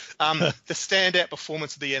days. The standout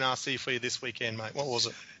performance of the NRC for you this weekend, mate, what was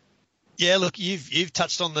it? Yeah, look, you've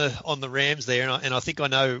touched on the Rams there, and I think I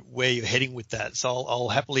know where you're heading with that. So I'll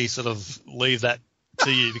happily sort of leave that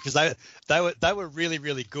to you, because they were really,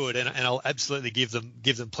 really good, and I'll absolutely give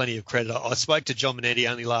them plenty of credit. I spoke to John Minetti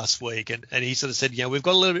only last week, and he sort of said, we've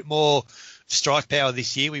got a little bit more strike power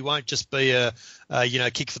this year. We won't just be a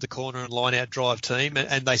kick for the corner and line out drive team,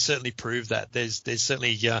 and they certainly proved that. There's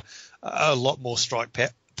certainly a lot more strike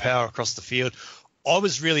power across the field. I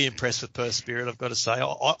was really impressed with Perth Spirit, I've got to say.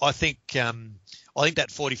 I think that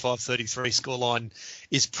 45-33 scoreline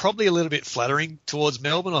is probably a little bit flattering towards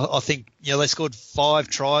Melbourne. I think they scored 5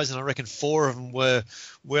 tries, and I reckon 4 of them were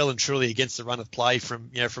well and truly against the run of play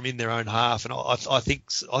from in their own half. And I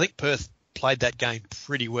think Perth played that game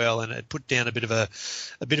pretty well, and it put down a bit of a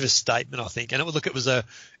statement, I think. And it was a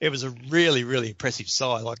really, really impressive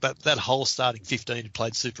side. Like that whole starting 15 had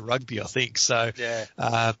played Super Rugby, I think. So yeah.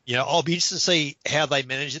 I'll be interested to see how they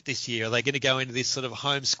manage it this year. Are they going to go into this sort of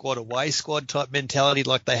home squad, away squad type mentality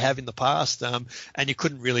like they have in the past? And you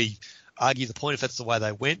couldn't really argue the point if that's the way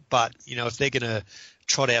they went. But if they're going to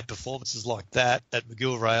trot out performances like that at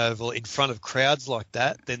McGillivray Oval in front of crowds like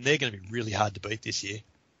that, then they're going to be really hard to beat this year.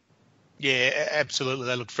 Yeah, absolutely.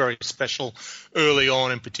 They looked very special early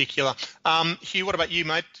on in particular. Hugh, what about you,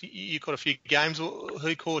 mate? You caught a few games.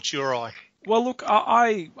 Who caught your eye? Well, look,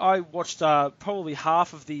 I watched probably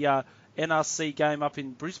half of the NRC game up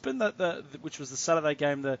in Brisbane, which was the Saturday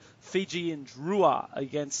game, the Fijian Drua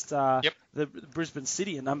against the Brisbane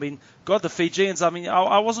City. And I mean, God, the Fijians. I mean,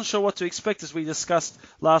 I wasn't sure what to expect, as we discussed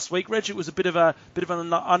last week, Reg. It was a bit of an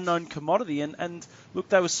unknown commodity, and look,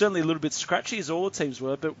 they were certainly a little bit scratchy, as all the teams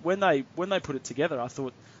were. But when they put it together, I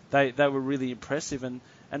thought they were really impressive, and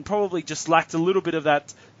probably just lacked a little bit of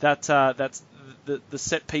the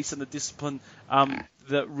set piece and the discipline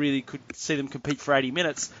that really could see them compete for 80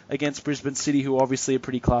 minutes against Brisbane City, who are obviously a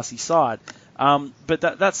pretty classy side. But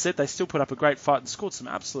that said, they still put up a great fight and scored some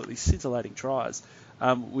absolutely scintillating tries,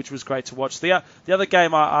 which was great to watch. The other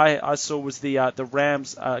game I saw was the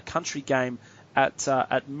Rams country game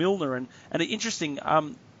at Milner, and interesting.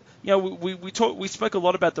 We spoke a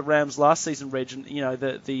lot about the Rams last season, Reg, and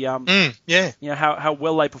how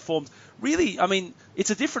well they performed. Really, I mean,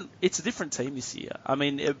 it's a different team this year. I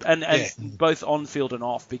mean, both on field and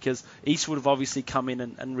off, because Eastwood have obviously come in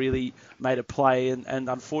and really made a play, and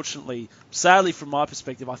unfortunately, sadly from my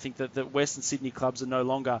perspective, I think that the Western Sydney clubs are no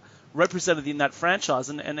longer represented in that franchise,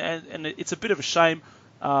 and it's a bit of a shame.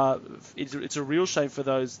 It's a real shame for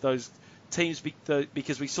those teams,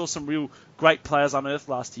 because we saw some real great players unearthed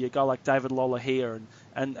last year, a guy like David Lola here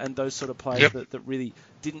and those sort of players that really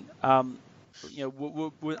didn't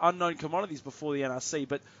were unknown commodities before the NRC.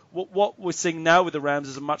 But what we're seeing now with the Rams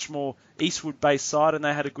is a much more Eastwood based side, and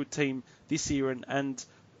they had a good team this year, and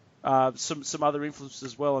some other influences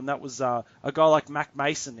as well, and that was a guy like Mac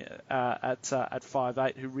Mason at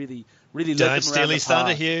 5'8", who really led them around. Don't steal his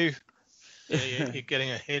thunder, Hugh. Yeah, you're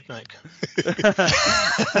getting ahead, mate.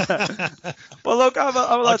 Well, look,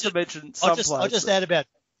 I'd like to mention some players.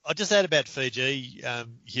 I'll just add about Fiji,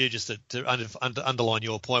 Hugh, just to underline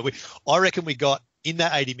your point. I reckon we got, in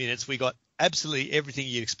that 80 minutes, we got absolutely everything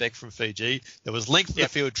you'd expect from Fiji. There was length of the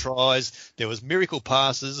field tries, there was miracle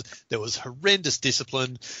passes, there was horrendous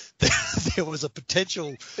discipline, there was a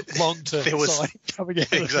potential long-term side coming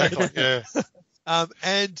out. Exactly, yeah.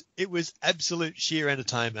 And it was absolute sheer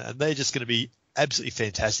entertainment, and they're just going to be absolutely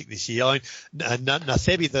fantastic this year. I mean,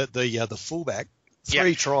 Nathebi, the fullback,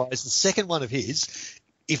 3 tries. The second one of his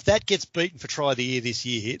if that gets beaten for try of the year this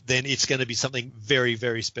year, then it's going to be something very,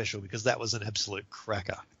 very special, because that was an absolute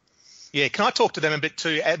cracker. Yeah, can I talk to them a bit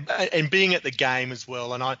too? And being at the game as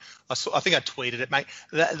well, and I think I tweeted it, mate.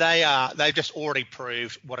 They've just already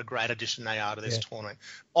proved what a great addition they are to this tournament.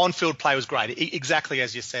 On-field play was great, exactly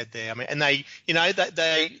as you said there. I mean, and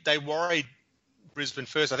they worried Brisbane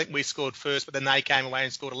first. I think we scored first, but then they came away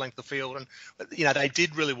and scored a length of field, and they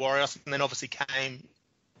did really worry us. And then obviously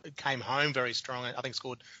came home very strong. I think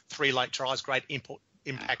scored 3 late tries. Great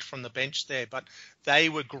impact from the bench there, but they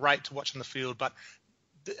were great to watch on the field. But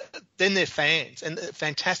then they're fans, and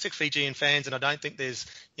fantastic Fijian fans, and I don't think there's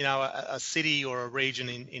a city or a region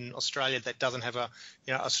in Australia that doesn't have a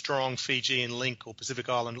strong Fijian link or Pacific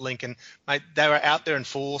Island link. And mate, they were out there in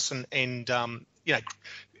force, and it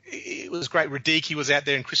was great. Radicki was out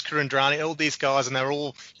there, and Chris Kurandrani, all these guys, and they were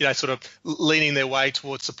all sort of leaning their way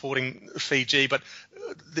towards supporting Fiji. But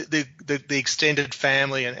the extended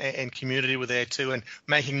family and community were there too, and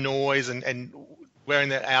making noise and wearing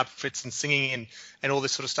their outfits and singing and all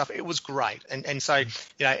this sort of stuff. It was great. And so,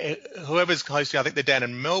 whoever's hosting, I think they're down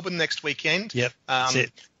in Melbourne next weekend. Yep, that's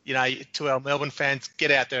it. To our Melbourne fans,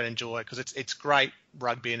 get out there and enjoy it, because it's great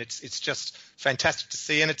rugby, and it's just fantastic to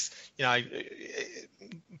see. And it's,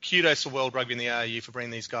 kudos to World Rugby and the ARU for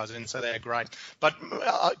bringing these guys in. So they're great. But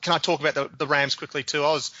can I talk about the Rams quickly too?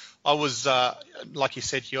 I was like you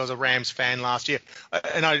said, Hugh, I was a Rams fan last year,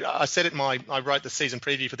 and I said it I wrote the season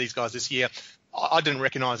preview for these guys this year. I didn't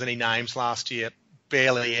recognise any names last year,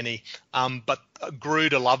 barely any. But grew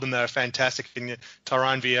to love them. They were fantastic. And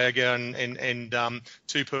Tyrone Viega and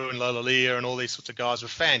Tupu and Lolalia and all these sorts of guys were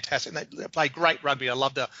fantastic. And they played great rugby. I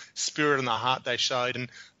loved the spirit and the heart they showed. And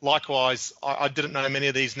likewise, I didn't know many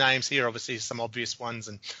of these names here. Obviously, some obvious ones,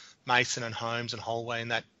 and Mason and Holmes and Holway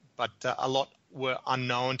and that. But a lot were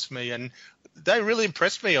unknown to me. And they really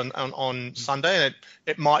impressed me on Sunday, and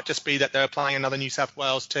it might just be that they were playing another New South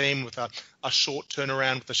Wales team with a short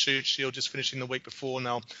turnaround with the Shute Shield just finishing the week before,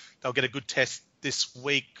 and they'll get a good test this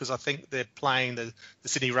week, because I think they're playing the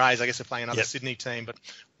Sydney Rays. I guess they're playing another Sydney team, but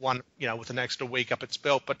one with an extra week up its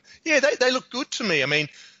belt. But yeah, they look good to me. I mean,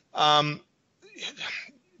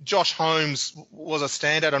 Josh Holmes was a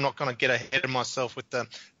standout. I'm not going to get ahead of myself with the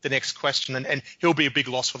next question, and he'll be a big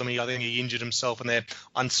loss for them. I think he injured himself, and they're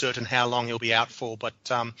uncertain how long he'll be out for. But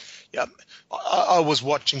I was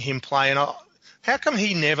watching him play, and how come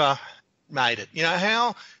he never made it?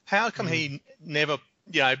 How come he never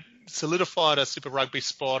solidified a Super Rugby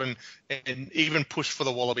spot and even pushed for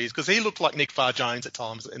the Wallabies? Because he looked like Nick Farr-Jones at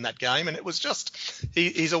times in that game, and it was just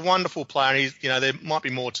he's a wonderful player. And there might be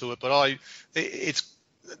more to it, but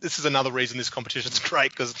this is another reason this competition's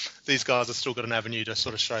great, because these guys have still got an avenue to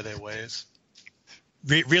sort of show their wares.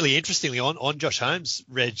 Really interestingly, on Josh Holmes,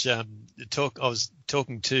 Reg, I was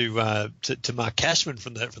talking to Mark Cashman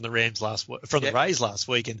from the Rams the Rays last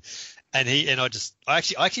week, and I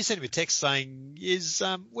actually sent him a text saying,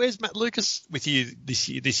 where's Matt Lucas with you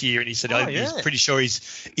this year? And he said, he's pretty sure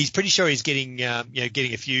he's getting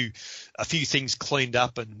getting a few things cleaned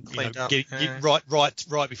up and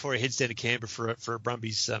right before he heads down to Canberra for a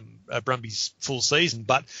Brumbies full season.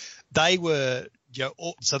 But they were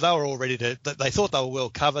so they were all ready to. They thought they were well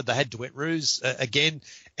covered. They had Duet Roos again,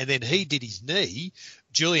 and then he did his knee.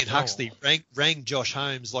 Julian Huxley rang Josh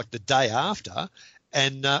Holmes like the day after.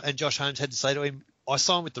 And Josh Holmes had to say to him, "I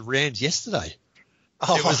signed with the Rams yesterday."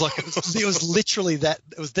 It was literally that.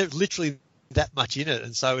 It was literally that much in it,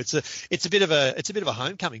 and so it's a bit of a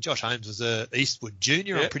homecoming. Josh Holmes was a Eastwood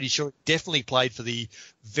junior. Yeah. I'm pretty sure he definitely played for the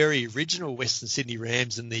very original Western Sydney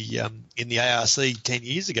Rams in the ARC 10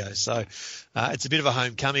 years ago. So it's a bit of a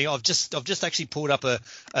homecoming. I've just actually pulled up a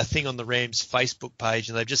thing on the Rams Facebook page,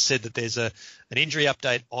 and they've just said that there's an injury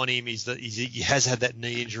update on him. He has had that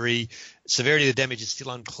knee injury. Severity of the damage is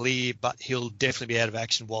still unclear, but he'll definitely be out of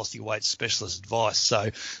action whilst he awaits specialist advice.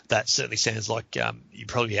 So that certainly sounds like he'll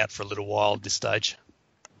probably be out for a little while at this stage.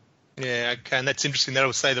 Yeah, okay, and that's interesting.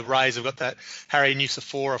 That'll say the Rays have got that Harry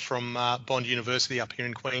Nusafora from Bond University up here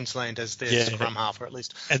in Queensland as their scrum half, or at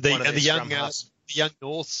least and the young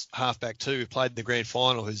Norths halfback too, who played in the grand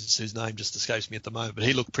final, whose name just escapes me at the moment, but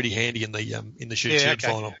he looked pretty handy in the Shute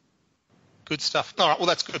final. Good stuff. All right, well,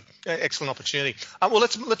 that's good. Excellent opportunity. Well,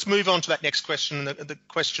 let's move on to that next question. The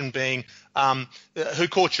question being, who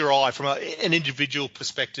caught your eye from an individual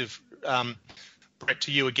perspective? Brett,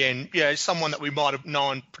 to you again. Someone that we might have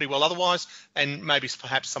known pretty well otherwise, and maybe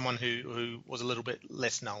perhaps someone who was a little bit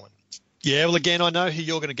less known. Yeah, well, again, I know who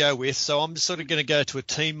you're going to go with, so I'm sort of going to go to a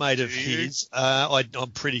teammate of his.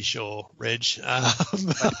 I'm pretty sure, Reg. Look,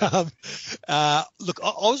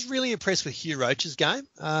 I was really impressed with Hugh Roach's game.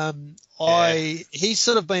 He's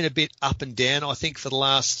sort of been a bit up and down, I think, for the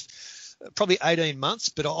last probably 18 months,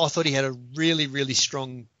 but I thought he had a really, really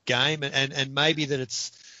strong game, and maybe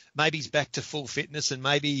he's back to full fitness, and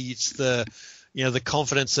maybe it's the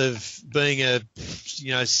confidence of being a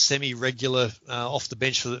semi-regular off the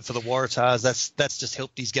bench for the Waratahs. That's just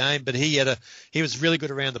helped his game. But he was really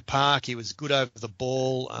good around the park. He was good over the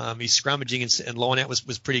ball. His scrummaging and line out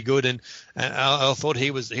was pretty good, and I thought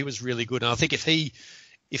he was really good. And I think if he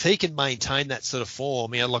can maintain that sort of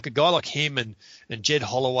form, like a guy like him and Jed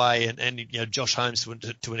Holloway and Josh Holmes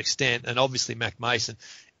to an extent, and obviously Mac Mason,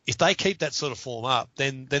 if they keep that sort of form up,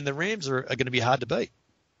 then the Rams are going to be hard to beat.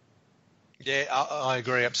 Yeah, I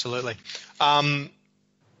agree absolutely.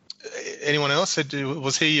 Anyone else?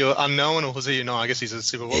 Was he your unknown or was he? No, I guess he's a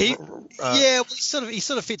Super Bowl. Well, he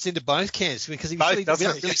sort of fits into both camps because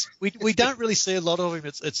we don't really see a lot of him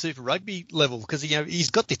at Super Rugby level because he's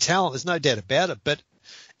got the talent. There's no doubt about it, but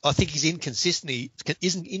I think his inconsistency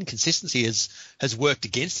has worked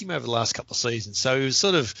against him over the last couple of seasons. So he was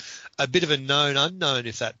sort of a bit of a known unknown,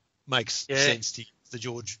 if that makes sense to the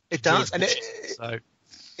George. It does,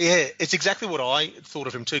 Yeah, it's exactly what I thought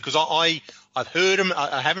of him too, because I've heard him.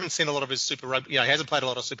 I haven't seen a lot of his Super Rugby. He hasn't played a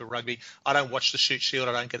lot of Super Rugby. I don't watch the Shoot Shield.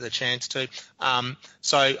 I don't get the chance to.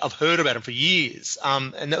 So I've heard about him for years.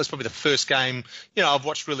 And that was probably the first game, I've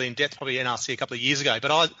watched really in depth, probably NRC a couple of years ago.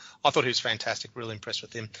 But I thought he was fantastic. Really impressed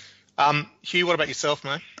with him. Hugh, what about yourself,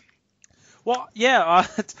 mate? Well, yeah,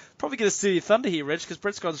 I'm probably going to steal your thunder here, Reg, because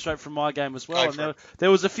Brett's gone straight from my game as well. And there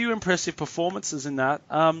was a few impressive performances in that.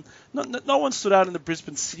 No one stood out in the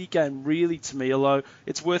Brisbane City game really to me, although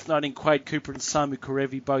it's worth noting Quade Cooper and Samu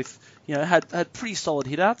Karevi both had pretty solid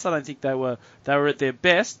hit-outs. I don't think they were at their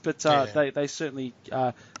best, but they certainly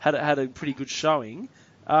had a pretty good showing.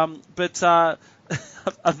 But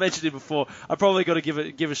I've mentioned it before. I probably got to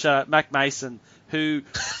give a shout out Mac Mason, who,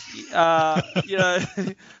 sorry,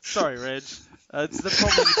 Reg. It's the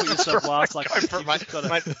problem you put yourself last. Mate,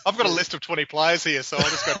 I've got a list of 20 players here, so I'll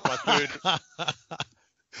just go for my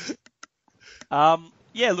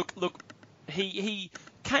third. Look, he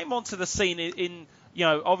came onto the scene in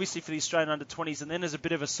obviously for the Australian under-20s, and then as a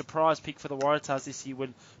bit of a surprise pick for the Waratahs this year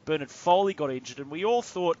when Bernard Foley got injured, and we all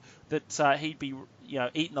thought that he'd be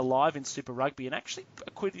eaten alive in Super Rugby, and actually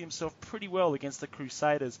acquitted himself pretty well against the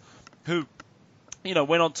Crusaders, who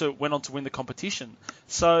went on to win the competition.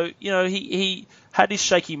 So he had his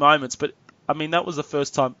shaky moments, but I mean that was the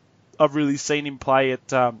first time I've really seen him play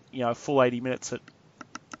at full 80 minutes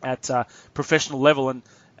at professional level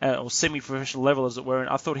or semi-professional level, as it were. And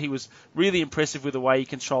I thought he was really impressive with the way he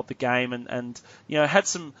controlled the game and had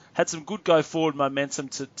some good go forward momentum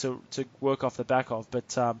to work off the back of.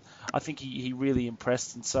 But I think he really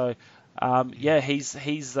impressed, and so he's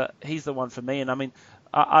the one for me. And I mean,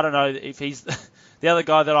 I don't know if he's the other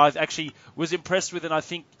guy that I actually was impressed with, and I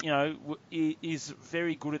think is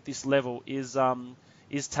very good at this level is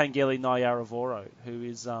Tangeli Nyaravoro, who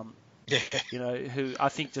is who I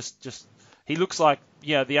think just he looks like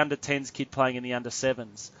the under-10s kid playing in the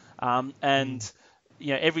under-7s, and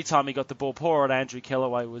every time he got the ball, poor old Andrew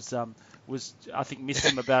Kellaway was I think missed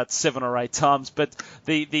him about 7 or 8 times. But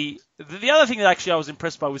the other thing that actually I was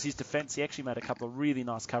impressed by was his defence. He actually made a couple of really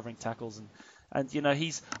nice covering tackles, and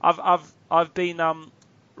I've been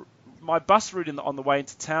my bus route on the way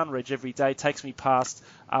into town, Reg, every day takes me past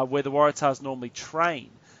where the Waratahs normally train.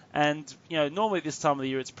 And normally this time of the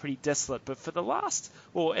year it's pretty desolate, but for the last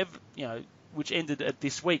which ended at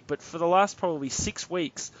this week, but for the last probably 6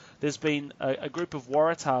 weeks, there's been a group of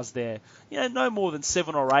Waratahs there. No more than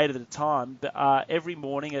 7 or 8 at a time, but every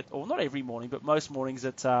morning not every morning, but most mornings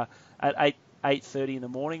at 8:30 in the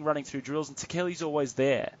morning, running through drills, and Tekeli's always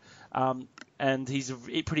there. And he's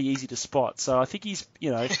pretty easy to spot. So I think he's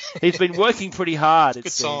been working pretty hard.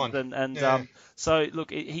 It's good sign. So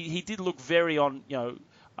look, he did look very on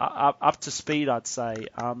up to speed, I'd say,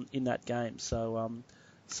 in that game. So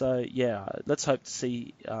let's hope to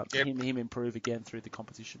see him improve again through the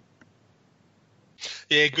competition.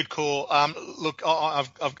 Yeah, good call. Look,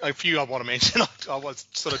 I've a few I want to mention. I was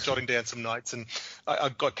sort of jotting down some notes and I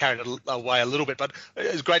got carried away a little bit, but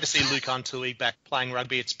it was great to see Luke Antui back playing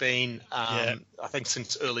rugby. It's been, I think,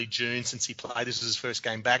 since early June since he played. This was his first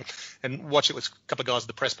game back. And watch it with a couple of guys in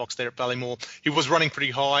the press box there at Ballymore. He was running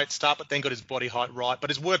pretty high at start, but then got his body height right. But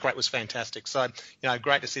his work rate was fantastic. So,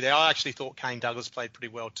 great to see there. I actually thought Kane Douglas played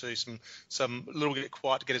pretty well too. Some little bit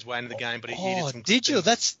quiet to get his way into the game, but he did some. Did you?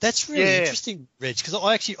 That's really interesting, Reg, because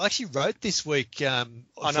I actually wrote this week I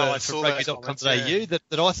know, I saw that rugby.com.au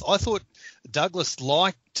that I thought Douglas,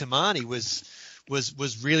 like Tamani,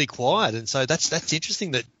 was really quiet, and so that's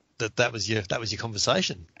interesting that was your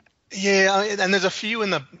conversation. Yeah, and there's a few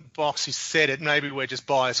in the box who said it. Maybe we're just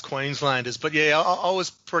biased Queenslanders, but yeah, I was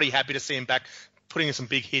pretty happy to see him back, putting in some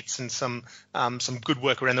big hits and some good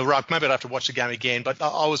work around the ruck. Maybe I'd have to watch the game again, but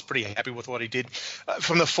I was pretty happy with what he did.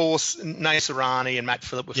 From the force, Naisarani and Matt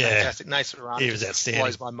Phillip were fantastic. Naisarani, he was outstanding.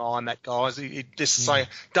 Blows my mind, that guy. He just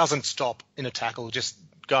doesn't stop in a tackle, just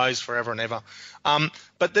goes forever and ever.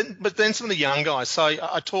 But then some of the young guys. So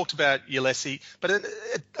I talked about Uelese, but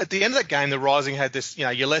at the end of that game, the Rising had this,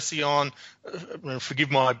 Uelese on. Forgive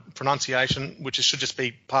my pronunciation, which should just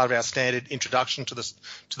be part of our standard introduction to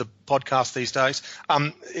the podcast these days.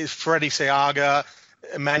 Freddie Seaga,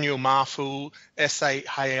 Emmanuel Mafu, S.A.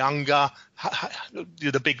 Hayanga,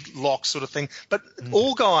 the big lock sort of thing. But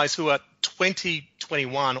all guys who are 20,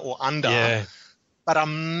 21 or under. Yeah. But are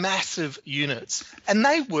massive units, and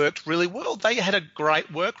they worked really well. They had a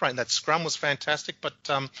great work rate. That scrum was fantastic, but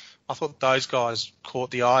I thought those guys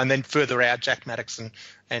caught the eye. And then further out, Jack Maddox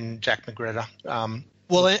and Jack McGregor.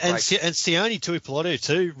 Well, and Sione Tuipulotu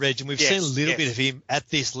too, Reg, and we've seen a little bit of him at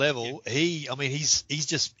this level. Yeah.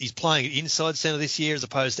 He's playing inside centre this year as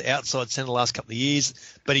opposed to outside centre the last couple of years,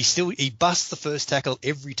 but he busts the first tackle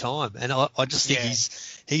every time, and I just think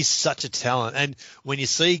he's such a talent. And when you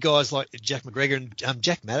see guys like Jack McGregor and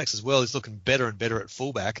Jack Maddox as well is looking better and better at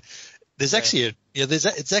fullback, there's actually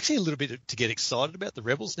it's actually a little bit to get excited about the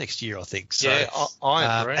Rebels next year, I think. So, yeah,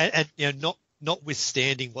 I agree. And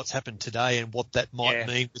notwithstanding what's happened today and what that might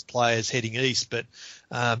mean with players heading east, but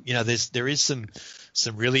there is some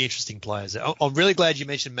really interesting players. I'm really glad you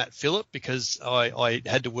mentioned Matt Phillip, because I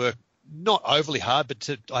had to work not overly hard, but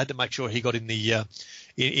I had to make sure he got in the our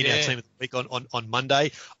team of the week on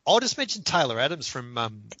Monday. I'll just mention Taylor Adams from I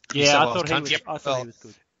thought he was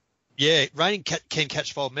good. Yeah, reigning Ken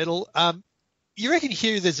Catchpole medal. You reckon,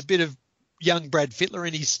 Hugh, there's a bit of young Brad Fittler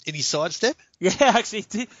in his sidestep? Yeah, actually,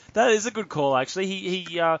 that is a good call. Actually,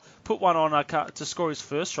 he put one on to score his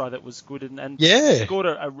first try that was good, and scored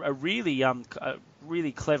a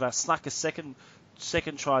really clever, snuck a second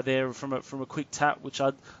try there from a quick tap, which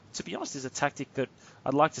to be honest is a tactic that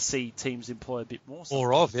I'd like to see teams employ a bit more.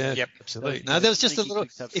 More of, yeah, yep, absolutely. No, there was just a little.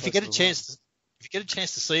 If you get a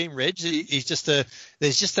chance to see him, Reg, there's just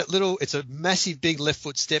that little. It's a massive, big left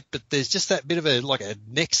foot step, but there's just that bit of a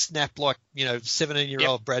neck snap,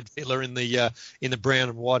 17-year-old Brad Fittler in the brown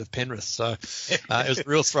and white of Penrith. So it was a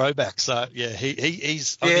real throwback. So yeah,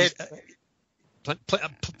 he's.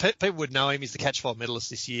 People would know him. He's the Catchpole medalist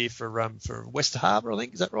this year for West Harbour, I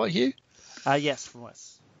think. Is that right, Hugh? Yes, from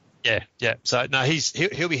West. Yeah. So no,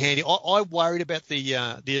 he'll be handy. I worried about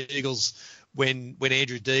the Eagles when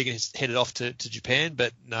Andrew Deegan is headed off to Japan,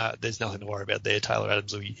 but no, there's nothing to worry about there. Taylor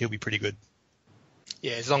Adams, he'll be pretty good.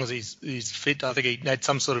 Yeah, as long as he's fit. I think he had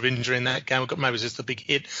some sort of injury in that game. Maybe it was just a big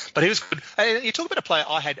hit, but he was good. And you talk about a player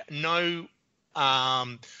I had no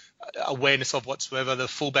awareness of whatsoever. The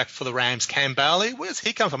fullback for the Rams, Cam Bailey. Where's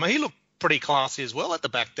he come from? He looked pretty classy as well at the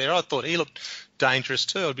back there. I thought he looked dangerous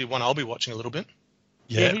too. It'd be one I'll be watching a little bit.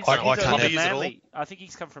 Yeah, I can't use it all. I think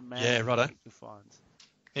he's come from Manly. Yeah, righto.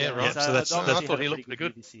 Yeah, right. So that's I thought he looked pretty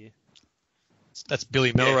good this year. That's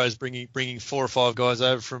Billy Melrose bringing 4 or 5 guys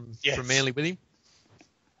over from Manly with him.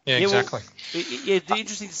 Yeah, exactly. Well, it'd be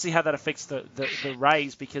interesting to see how that affects the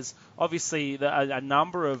Rays, because obviously a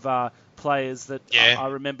number of players that I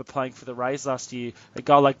remember playing for the Rays last year, a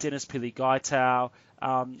guy like Dennis Pili-Gaitau.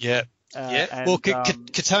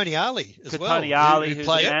 Katoni Ali as well. Katoni Ali, who's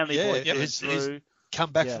a Manly boy, who's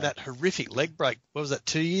come back from that horrific leg break. What was that,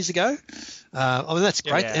 2 years ago? That's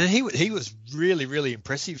great, and he was really, really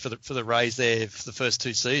impressive for the Rays there for the first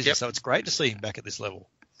 2 seasons. Yep. So it's great to see him back at this level.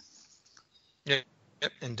 Yep,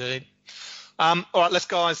 indeed. All right, let's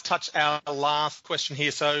guys touch our last question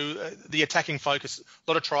here. So the attacking focus,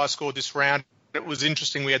 a lot of tries scored this round. It was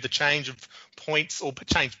interesting. We had the change of points, or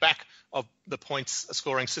change back of the points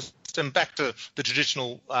scoring system back to the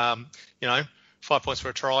traditional, 5 points for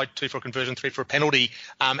a try, 2 for a conversion, 3 for a penalty.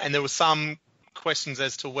 And there were some questions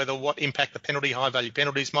as to what impact the high-value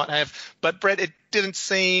penalties might have. But, Brett, it didn't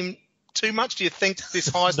seem too much. Do you think this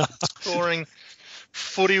high-scoring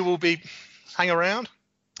footy will hang around?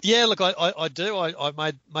 Yeah, look, I do. I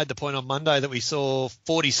made the point on Monday that we saw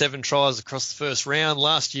 47 tries across the first round.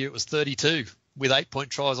 Last year it was 32 with 8-point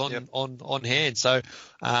tries on hand. So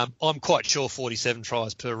I'm quite sure 47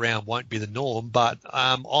 tries per round won't be the norm, but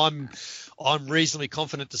I'm reasonably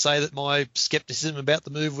confident to say that my scepticism about the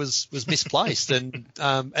move was misplaced, and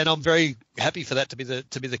I'm very happy for that to be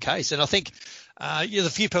the case. And I think The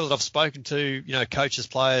few people that I've spoken to, coaches,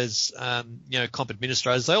 players, comp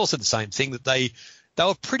administrators, they all said the same thing, that they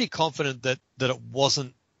were pretty confident that it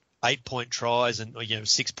wasn't 8-point tries and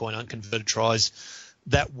 6-point unconverted tries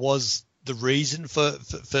that was the reason for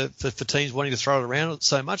teams wanting to throw it around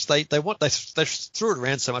so much. They threw it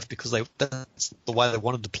around so much because that's the way they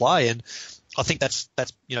wanted to play, and I think that's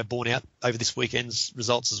borne out over this weekend's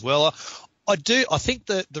results as well. I think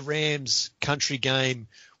that the Rams Country game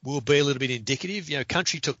will be a little bit indicative.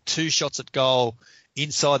 Country took 2 shots at goal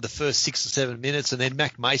inside the first 6 or 7 minutes, and then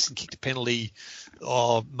Mac Mason kicked a penalty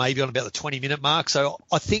maybe on about the 20-minute mark. So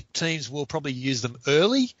I think teams will probably use them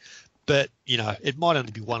early, but it might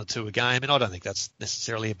only be 1 or 2 a game, and I don't think that's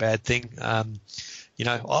necessarily a bad thing. I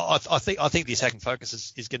think the attacking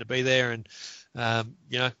focus is going to be there, and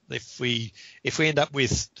if we still end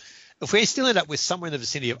up with somewhere in the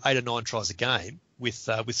vicinity of 8 or 9 tries a game with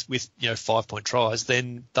 5-point tries,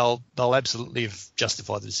 then they'll absolutely have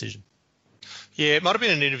justified the decision. Yeah, it might have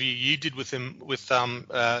been an interview you did with him with Darren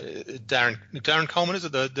Coleman, is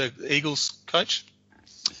it the Eagles coach?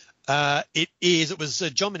 It is. It was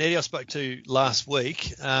John Minetti I spoke to last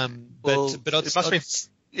week. Whoever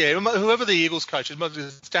the Eagles coach is,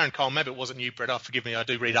 it's Darren Coleman. Maybe it wasn't you, Brett. Forgive me. I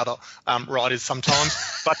do read other writers sometimes.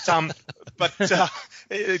 but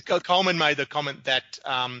Coleman made the comment that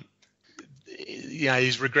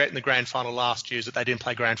he's regretting the grand final last year is that they didn't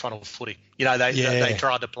play grand final footy. They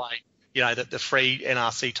tried to play the free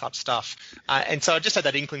NRC type stuff. And so I just had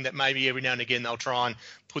that inkling that maybe every now and again they'll try and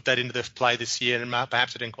put that into the play this year, and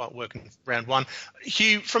perhaps it didn't quite work in round 1.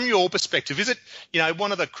 Hugh, from your perspective, is it,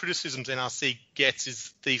 one of the criticisms NRC gets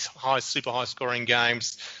is these super high scoring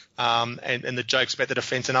games, and the jokes about the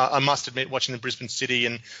defence. And I must admit, watching the Brisbane City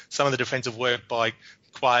and some of the defensive work by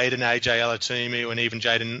Quaid and AJ Alatumu and even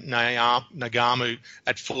Jaden Nagamu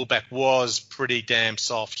at fullback was pretty damn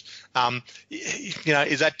soft.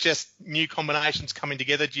 Is that just new combinations coming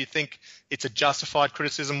together? Do you think it's a justified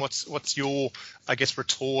criticism? What's your, I guess,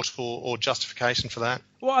 retort or justification for that?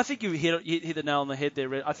 Well, I think you hit the nail on the head there,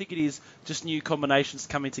 Red. I think it is just new combinations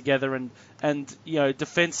coming together, and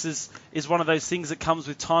defence is one of those things that comes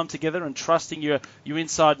with time together and trusting your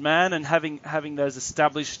inside man and having those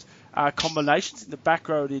established combinations in the back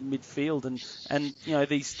row and in midfield, and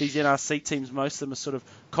these NRC teams, most of them are sort of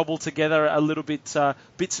cobbled together a little bit,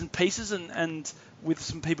 bits and pieces, and with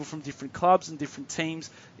some people from different clubs and different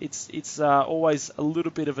teams, it's always a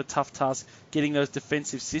little bit of a tough task getting those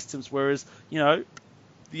defensive systems. Whereas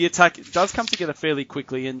the attack does come together fairly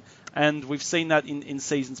quickly, and we've seen that in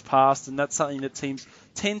seasons past, and that's something that teams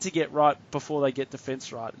tend to get right before they get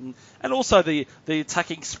defence right. And also the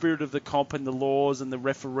attacking spirit of the comp and the laws and the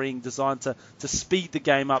refereeing designed to speed the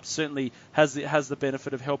game up certainly has the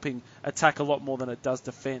benefit of helping attack a lot more than it does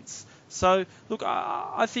defence. So, look,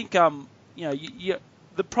 I think,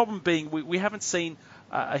 the problem being we haven't seen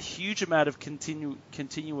a huge amount of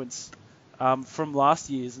continuance from last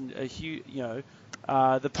year's, and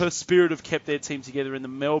the Perth Spirit have kept their team together, in the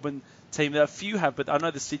Melbourne team, a few have, but I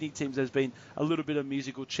know the Sydney teams there's been a little bit of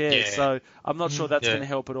musical chairs, so I'm not sure that's going to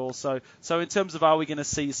help at all. So in terms of are we going to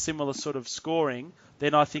see similar sort of scoring,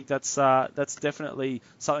 then I think that's definitely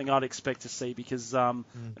something I'd expect to see, because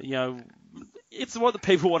it's what the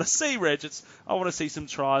people want to see, Reg. I want to see some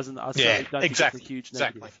tries, and I certainly don't think it's a huge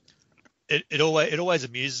negative. Exactly. It always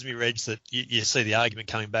amuses me, Reg, that you see the argument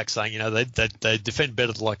coming back saying, they defend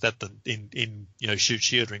better like that than in Shute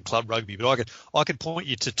Shield or in club rugby. But I could point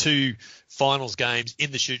you to 2 finals games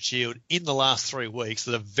in the Shute Shield in the last 3 weeks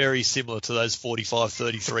that are very similar to those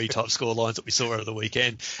 45-33 type score lines that we saw over the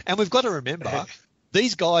weekend. And we've got to remember,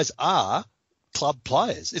 these guys are club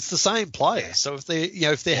players. It's the same players. So if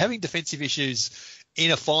they're having defensive issues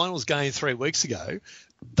in a finals game 3 weeks ago,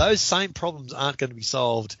 those same problems aren't going to be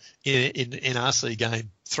solved in an RC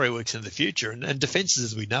game 3 weeks into the future. And defences,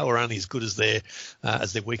 as we know, are only as good as their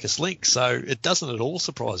weakest link. So it doesn't at all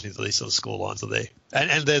surprise me that these sort of score lines are there.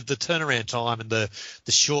 And the turnaround time and the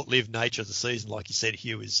short-lived nature of the season, like you said,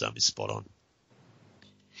 Hugh, is spot on.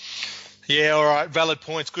 Yeah, all right, valid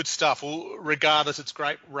points, good stuff. Well, regardless, it's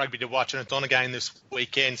great rugby to watch, and it's on again this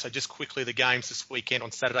weekend. So just quickly, the games this weekend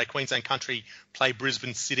on Saturday, Queensland Country play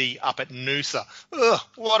Brisbane City up at Noosa. Ugh,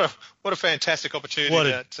 what a fantastic opportunity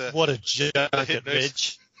what a joke at Reg.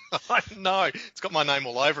 I know, it's got my name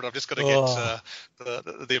all over it. I've just got to get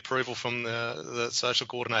the approval from the social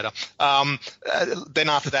coordinator. Then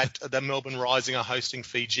after that, the Melbourne Rising are hosting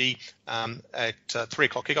Fiji at 3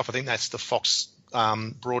 o'clock kickoff. I think that's the Fox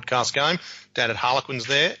broadcast game down at Harlequins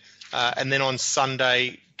there. And then on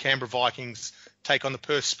Sunday, Canberra Vikings take on the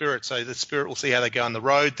Perth Spirit. So the Spirit will see how they go on the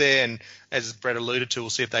road there, as Brett alluded to, we'll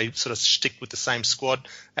see if they sort of stick with the same squad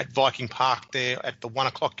at Viking Park there at the 1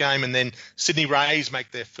 o'clock game. And then Sydney Rays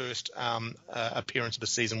make their first appearance of the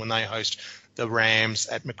season when they host the Rams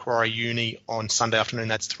at Macquarie Uni on Sunday afternoon.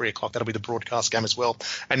 That's 3 o'clock. That'll be the broadcast game as well.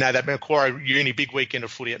 And now that Macquarie Uni, big weekend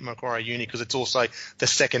of footy at Macquarie Uni, because it's also the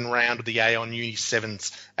second round of the Aon Uni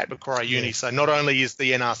Sevens at Macquarie Uni. So not only is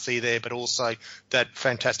the NRC there, but also that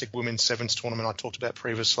fantastic women's sevens tournament I talked about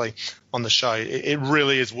previously on the show. It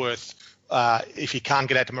really is worth, if you can't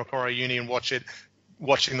get out to Macquarie Uni and watch it,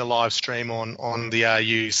 watching the live stream on the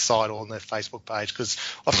AU site or on their Facebook page, because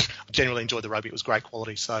I genuinely enjoyed the rugby. It was great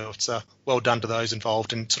quality. So it's well done to those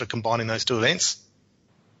involved in sort of combining those two events.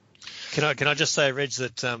 Can I just say, Reg,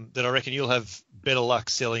 that I reckon you'll have better luck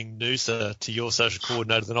selling Noosa to your social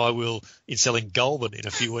coordinator than I will in selling Goulburn in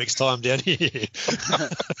a few weeks' time down here.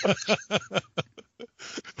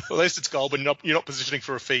 Well, at least it's Goulburn. You're not positioning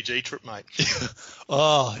for a Fiji trip, mate.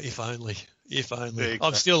 Oh, if only. If only.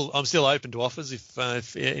 I'm still open to offers if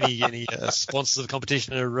any sponsors of the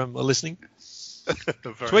competition are listening.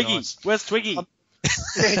 Twiggy, nice. Where's Twiggy?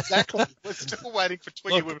 Yeah, exactly. We're still waiting for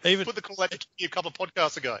Twiggy. Look, we put the call out to Twiggy a couple of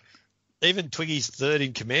podcasts ago. Even Twiggy's third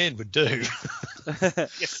in command would do.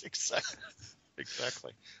 Yes,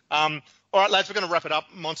 exactly. All right, lads, we're going to wrap it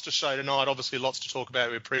up. Monster show tonight. Obviously, lots to talk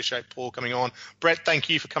about. We appreciate Paul coming on. Brett, thank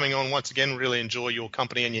you for coming on once again. Really enjoy your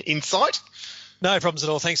company and your insight. No problems at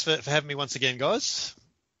all. Thanks for having me once again, guys.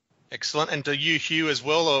 Excellent. And to you, Hugh, as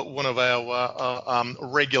well, one of our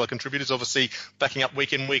regular contributors, obviously backing up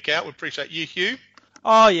week in, week out. We appreciate you, Hugh.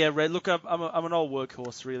 Oh yeah, Red. Look, I'm an old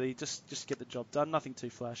workhorse, really. Just get the job done. Nothing too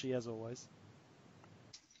flashy, as always.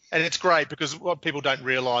 And it's great because what people don't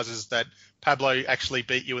realise is that Pablo actually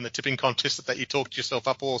beat you in the tipping contest that you talked yourself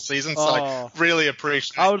up all season. So really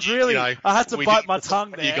appreciate. I was really. I had to bite my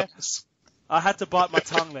tongue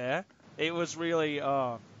there. It was really,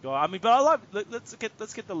 oh god. I mean, but I like. Let's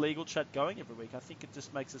get the legal chat going every week. I think it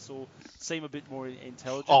just makes us all seem a bit more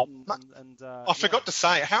intelligent. I forgot to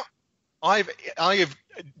say how I have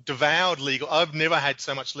devoured legal. I've never had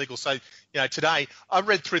so much legal. So today I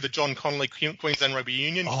read through the John Connolly Queensland Rugby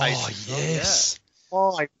Union case. Oh yes.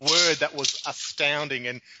 My word, that was astounding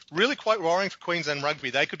and really quite worrying for Queensland Rugby.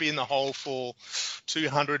 They could be in the hole for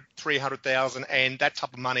 200, 300,000, and that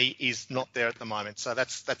type of money is not there at the moment. So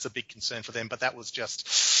that's a big concern for them. But that was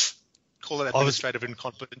just, call it administrative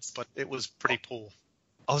incompetence, but it was pretty poor.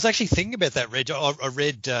 I was actually thinking about that, Reg. I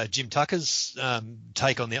read Jim Tucker's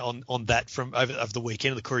take on that from over the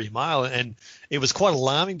weekend of the Courier Mail, and it was quite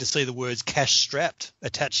alarming to see the words cash strapped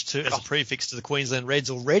attached to as a prefix to the Queensland Reds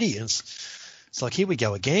already. And it's like, here we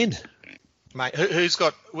go again. Mate,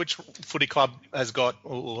 which footy club has got,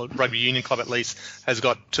 or rugby union club at least, has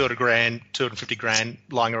got 250 grand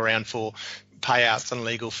lying around for payouts and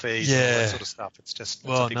legal fees and all that sort of stuff? It's just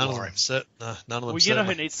none of them. None of them. Well, you know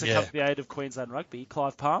who needs to come to the aid of Queensland Rugby?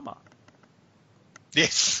 Clive Palmer.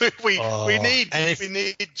 Yes, we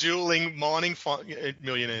need dueling mining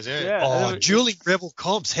millionaires. Yeah. Dueling rebel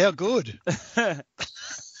comps. How good.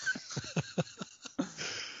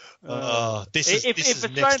 This is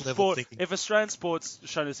next level thinking. If Australian sport's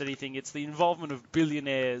shown us anything, it's the involvement of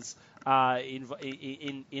billionaires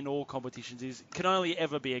in all competitions can only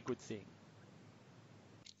ever be a good thing.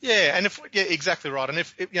 Yeah, and exactly right. And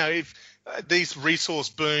if these resource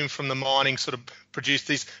boom from the mining sort of produce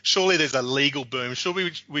these, surely there's a legal boom.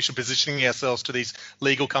 Surely we should positioning ourselves to these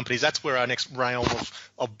legal companies. That's where our next realm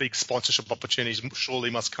of big sponsorship opportunities surely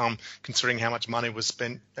must come, considering how much money was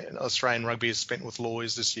spent, Australian rugby has spent with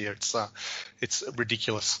lawyers this year. It's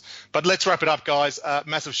ridiculous. But let's wrap it up, guys.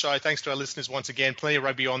 Massive show. Thanks to our listeners once again. Plenty of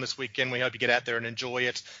rugby on this weekend. We hope you get out there and enjoy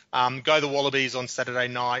it. Go the Wallabies on Saturday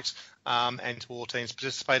night. And to all teams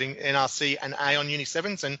participating in NRC and Aon Uni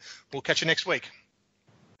Sevens, and we'll catch you next week.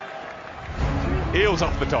 Eels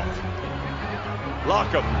off the top.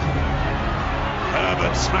 Larkham.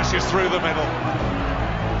 Herbert smashes through the middle.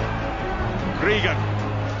 Gregan.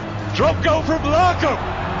 Drop goal from Larkham.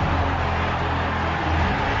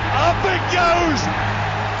 Up it goes.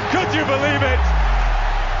 Could you believe it?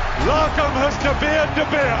 Larkham has De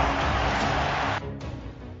Beer.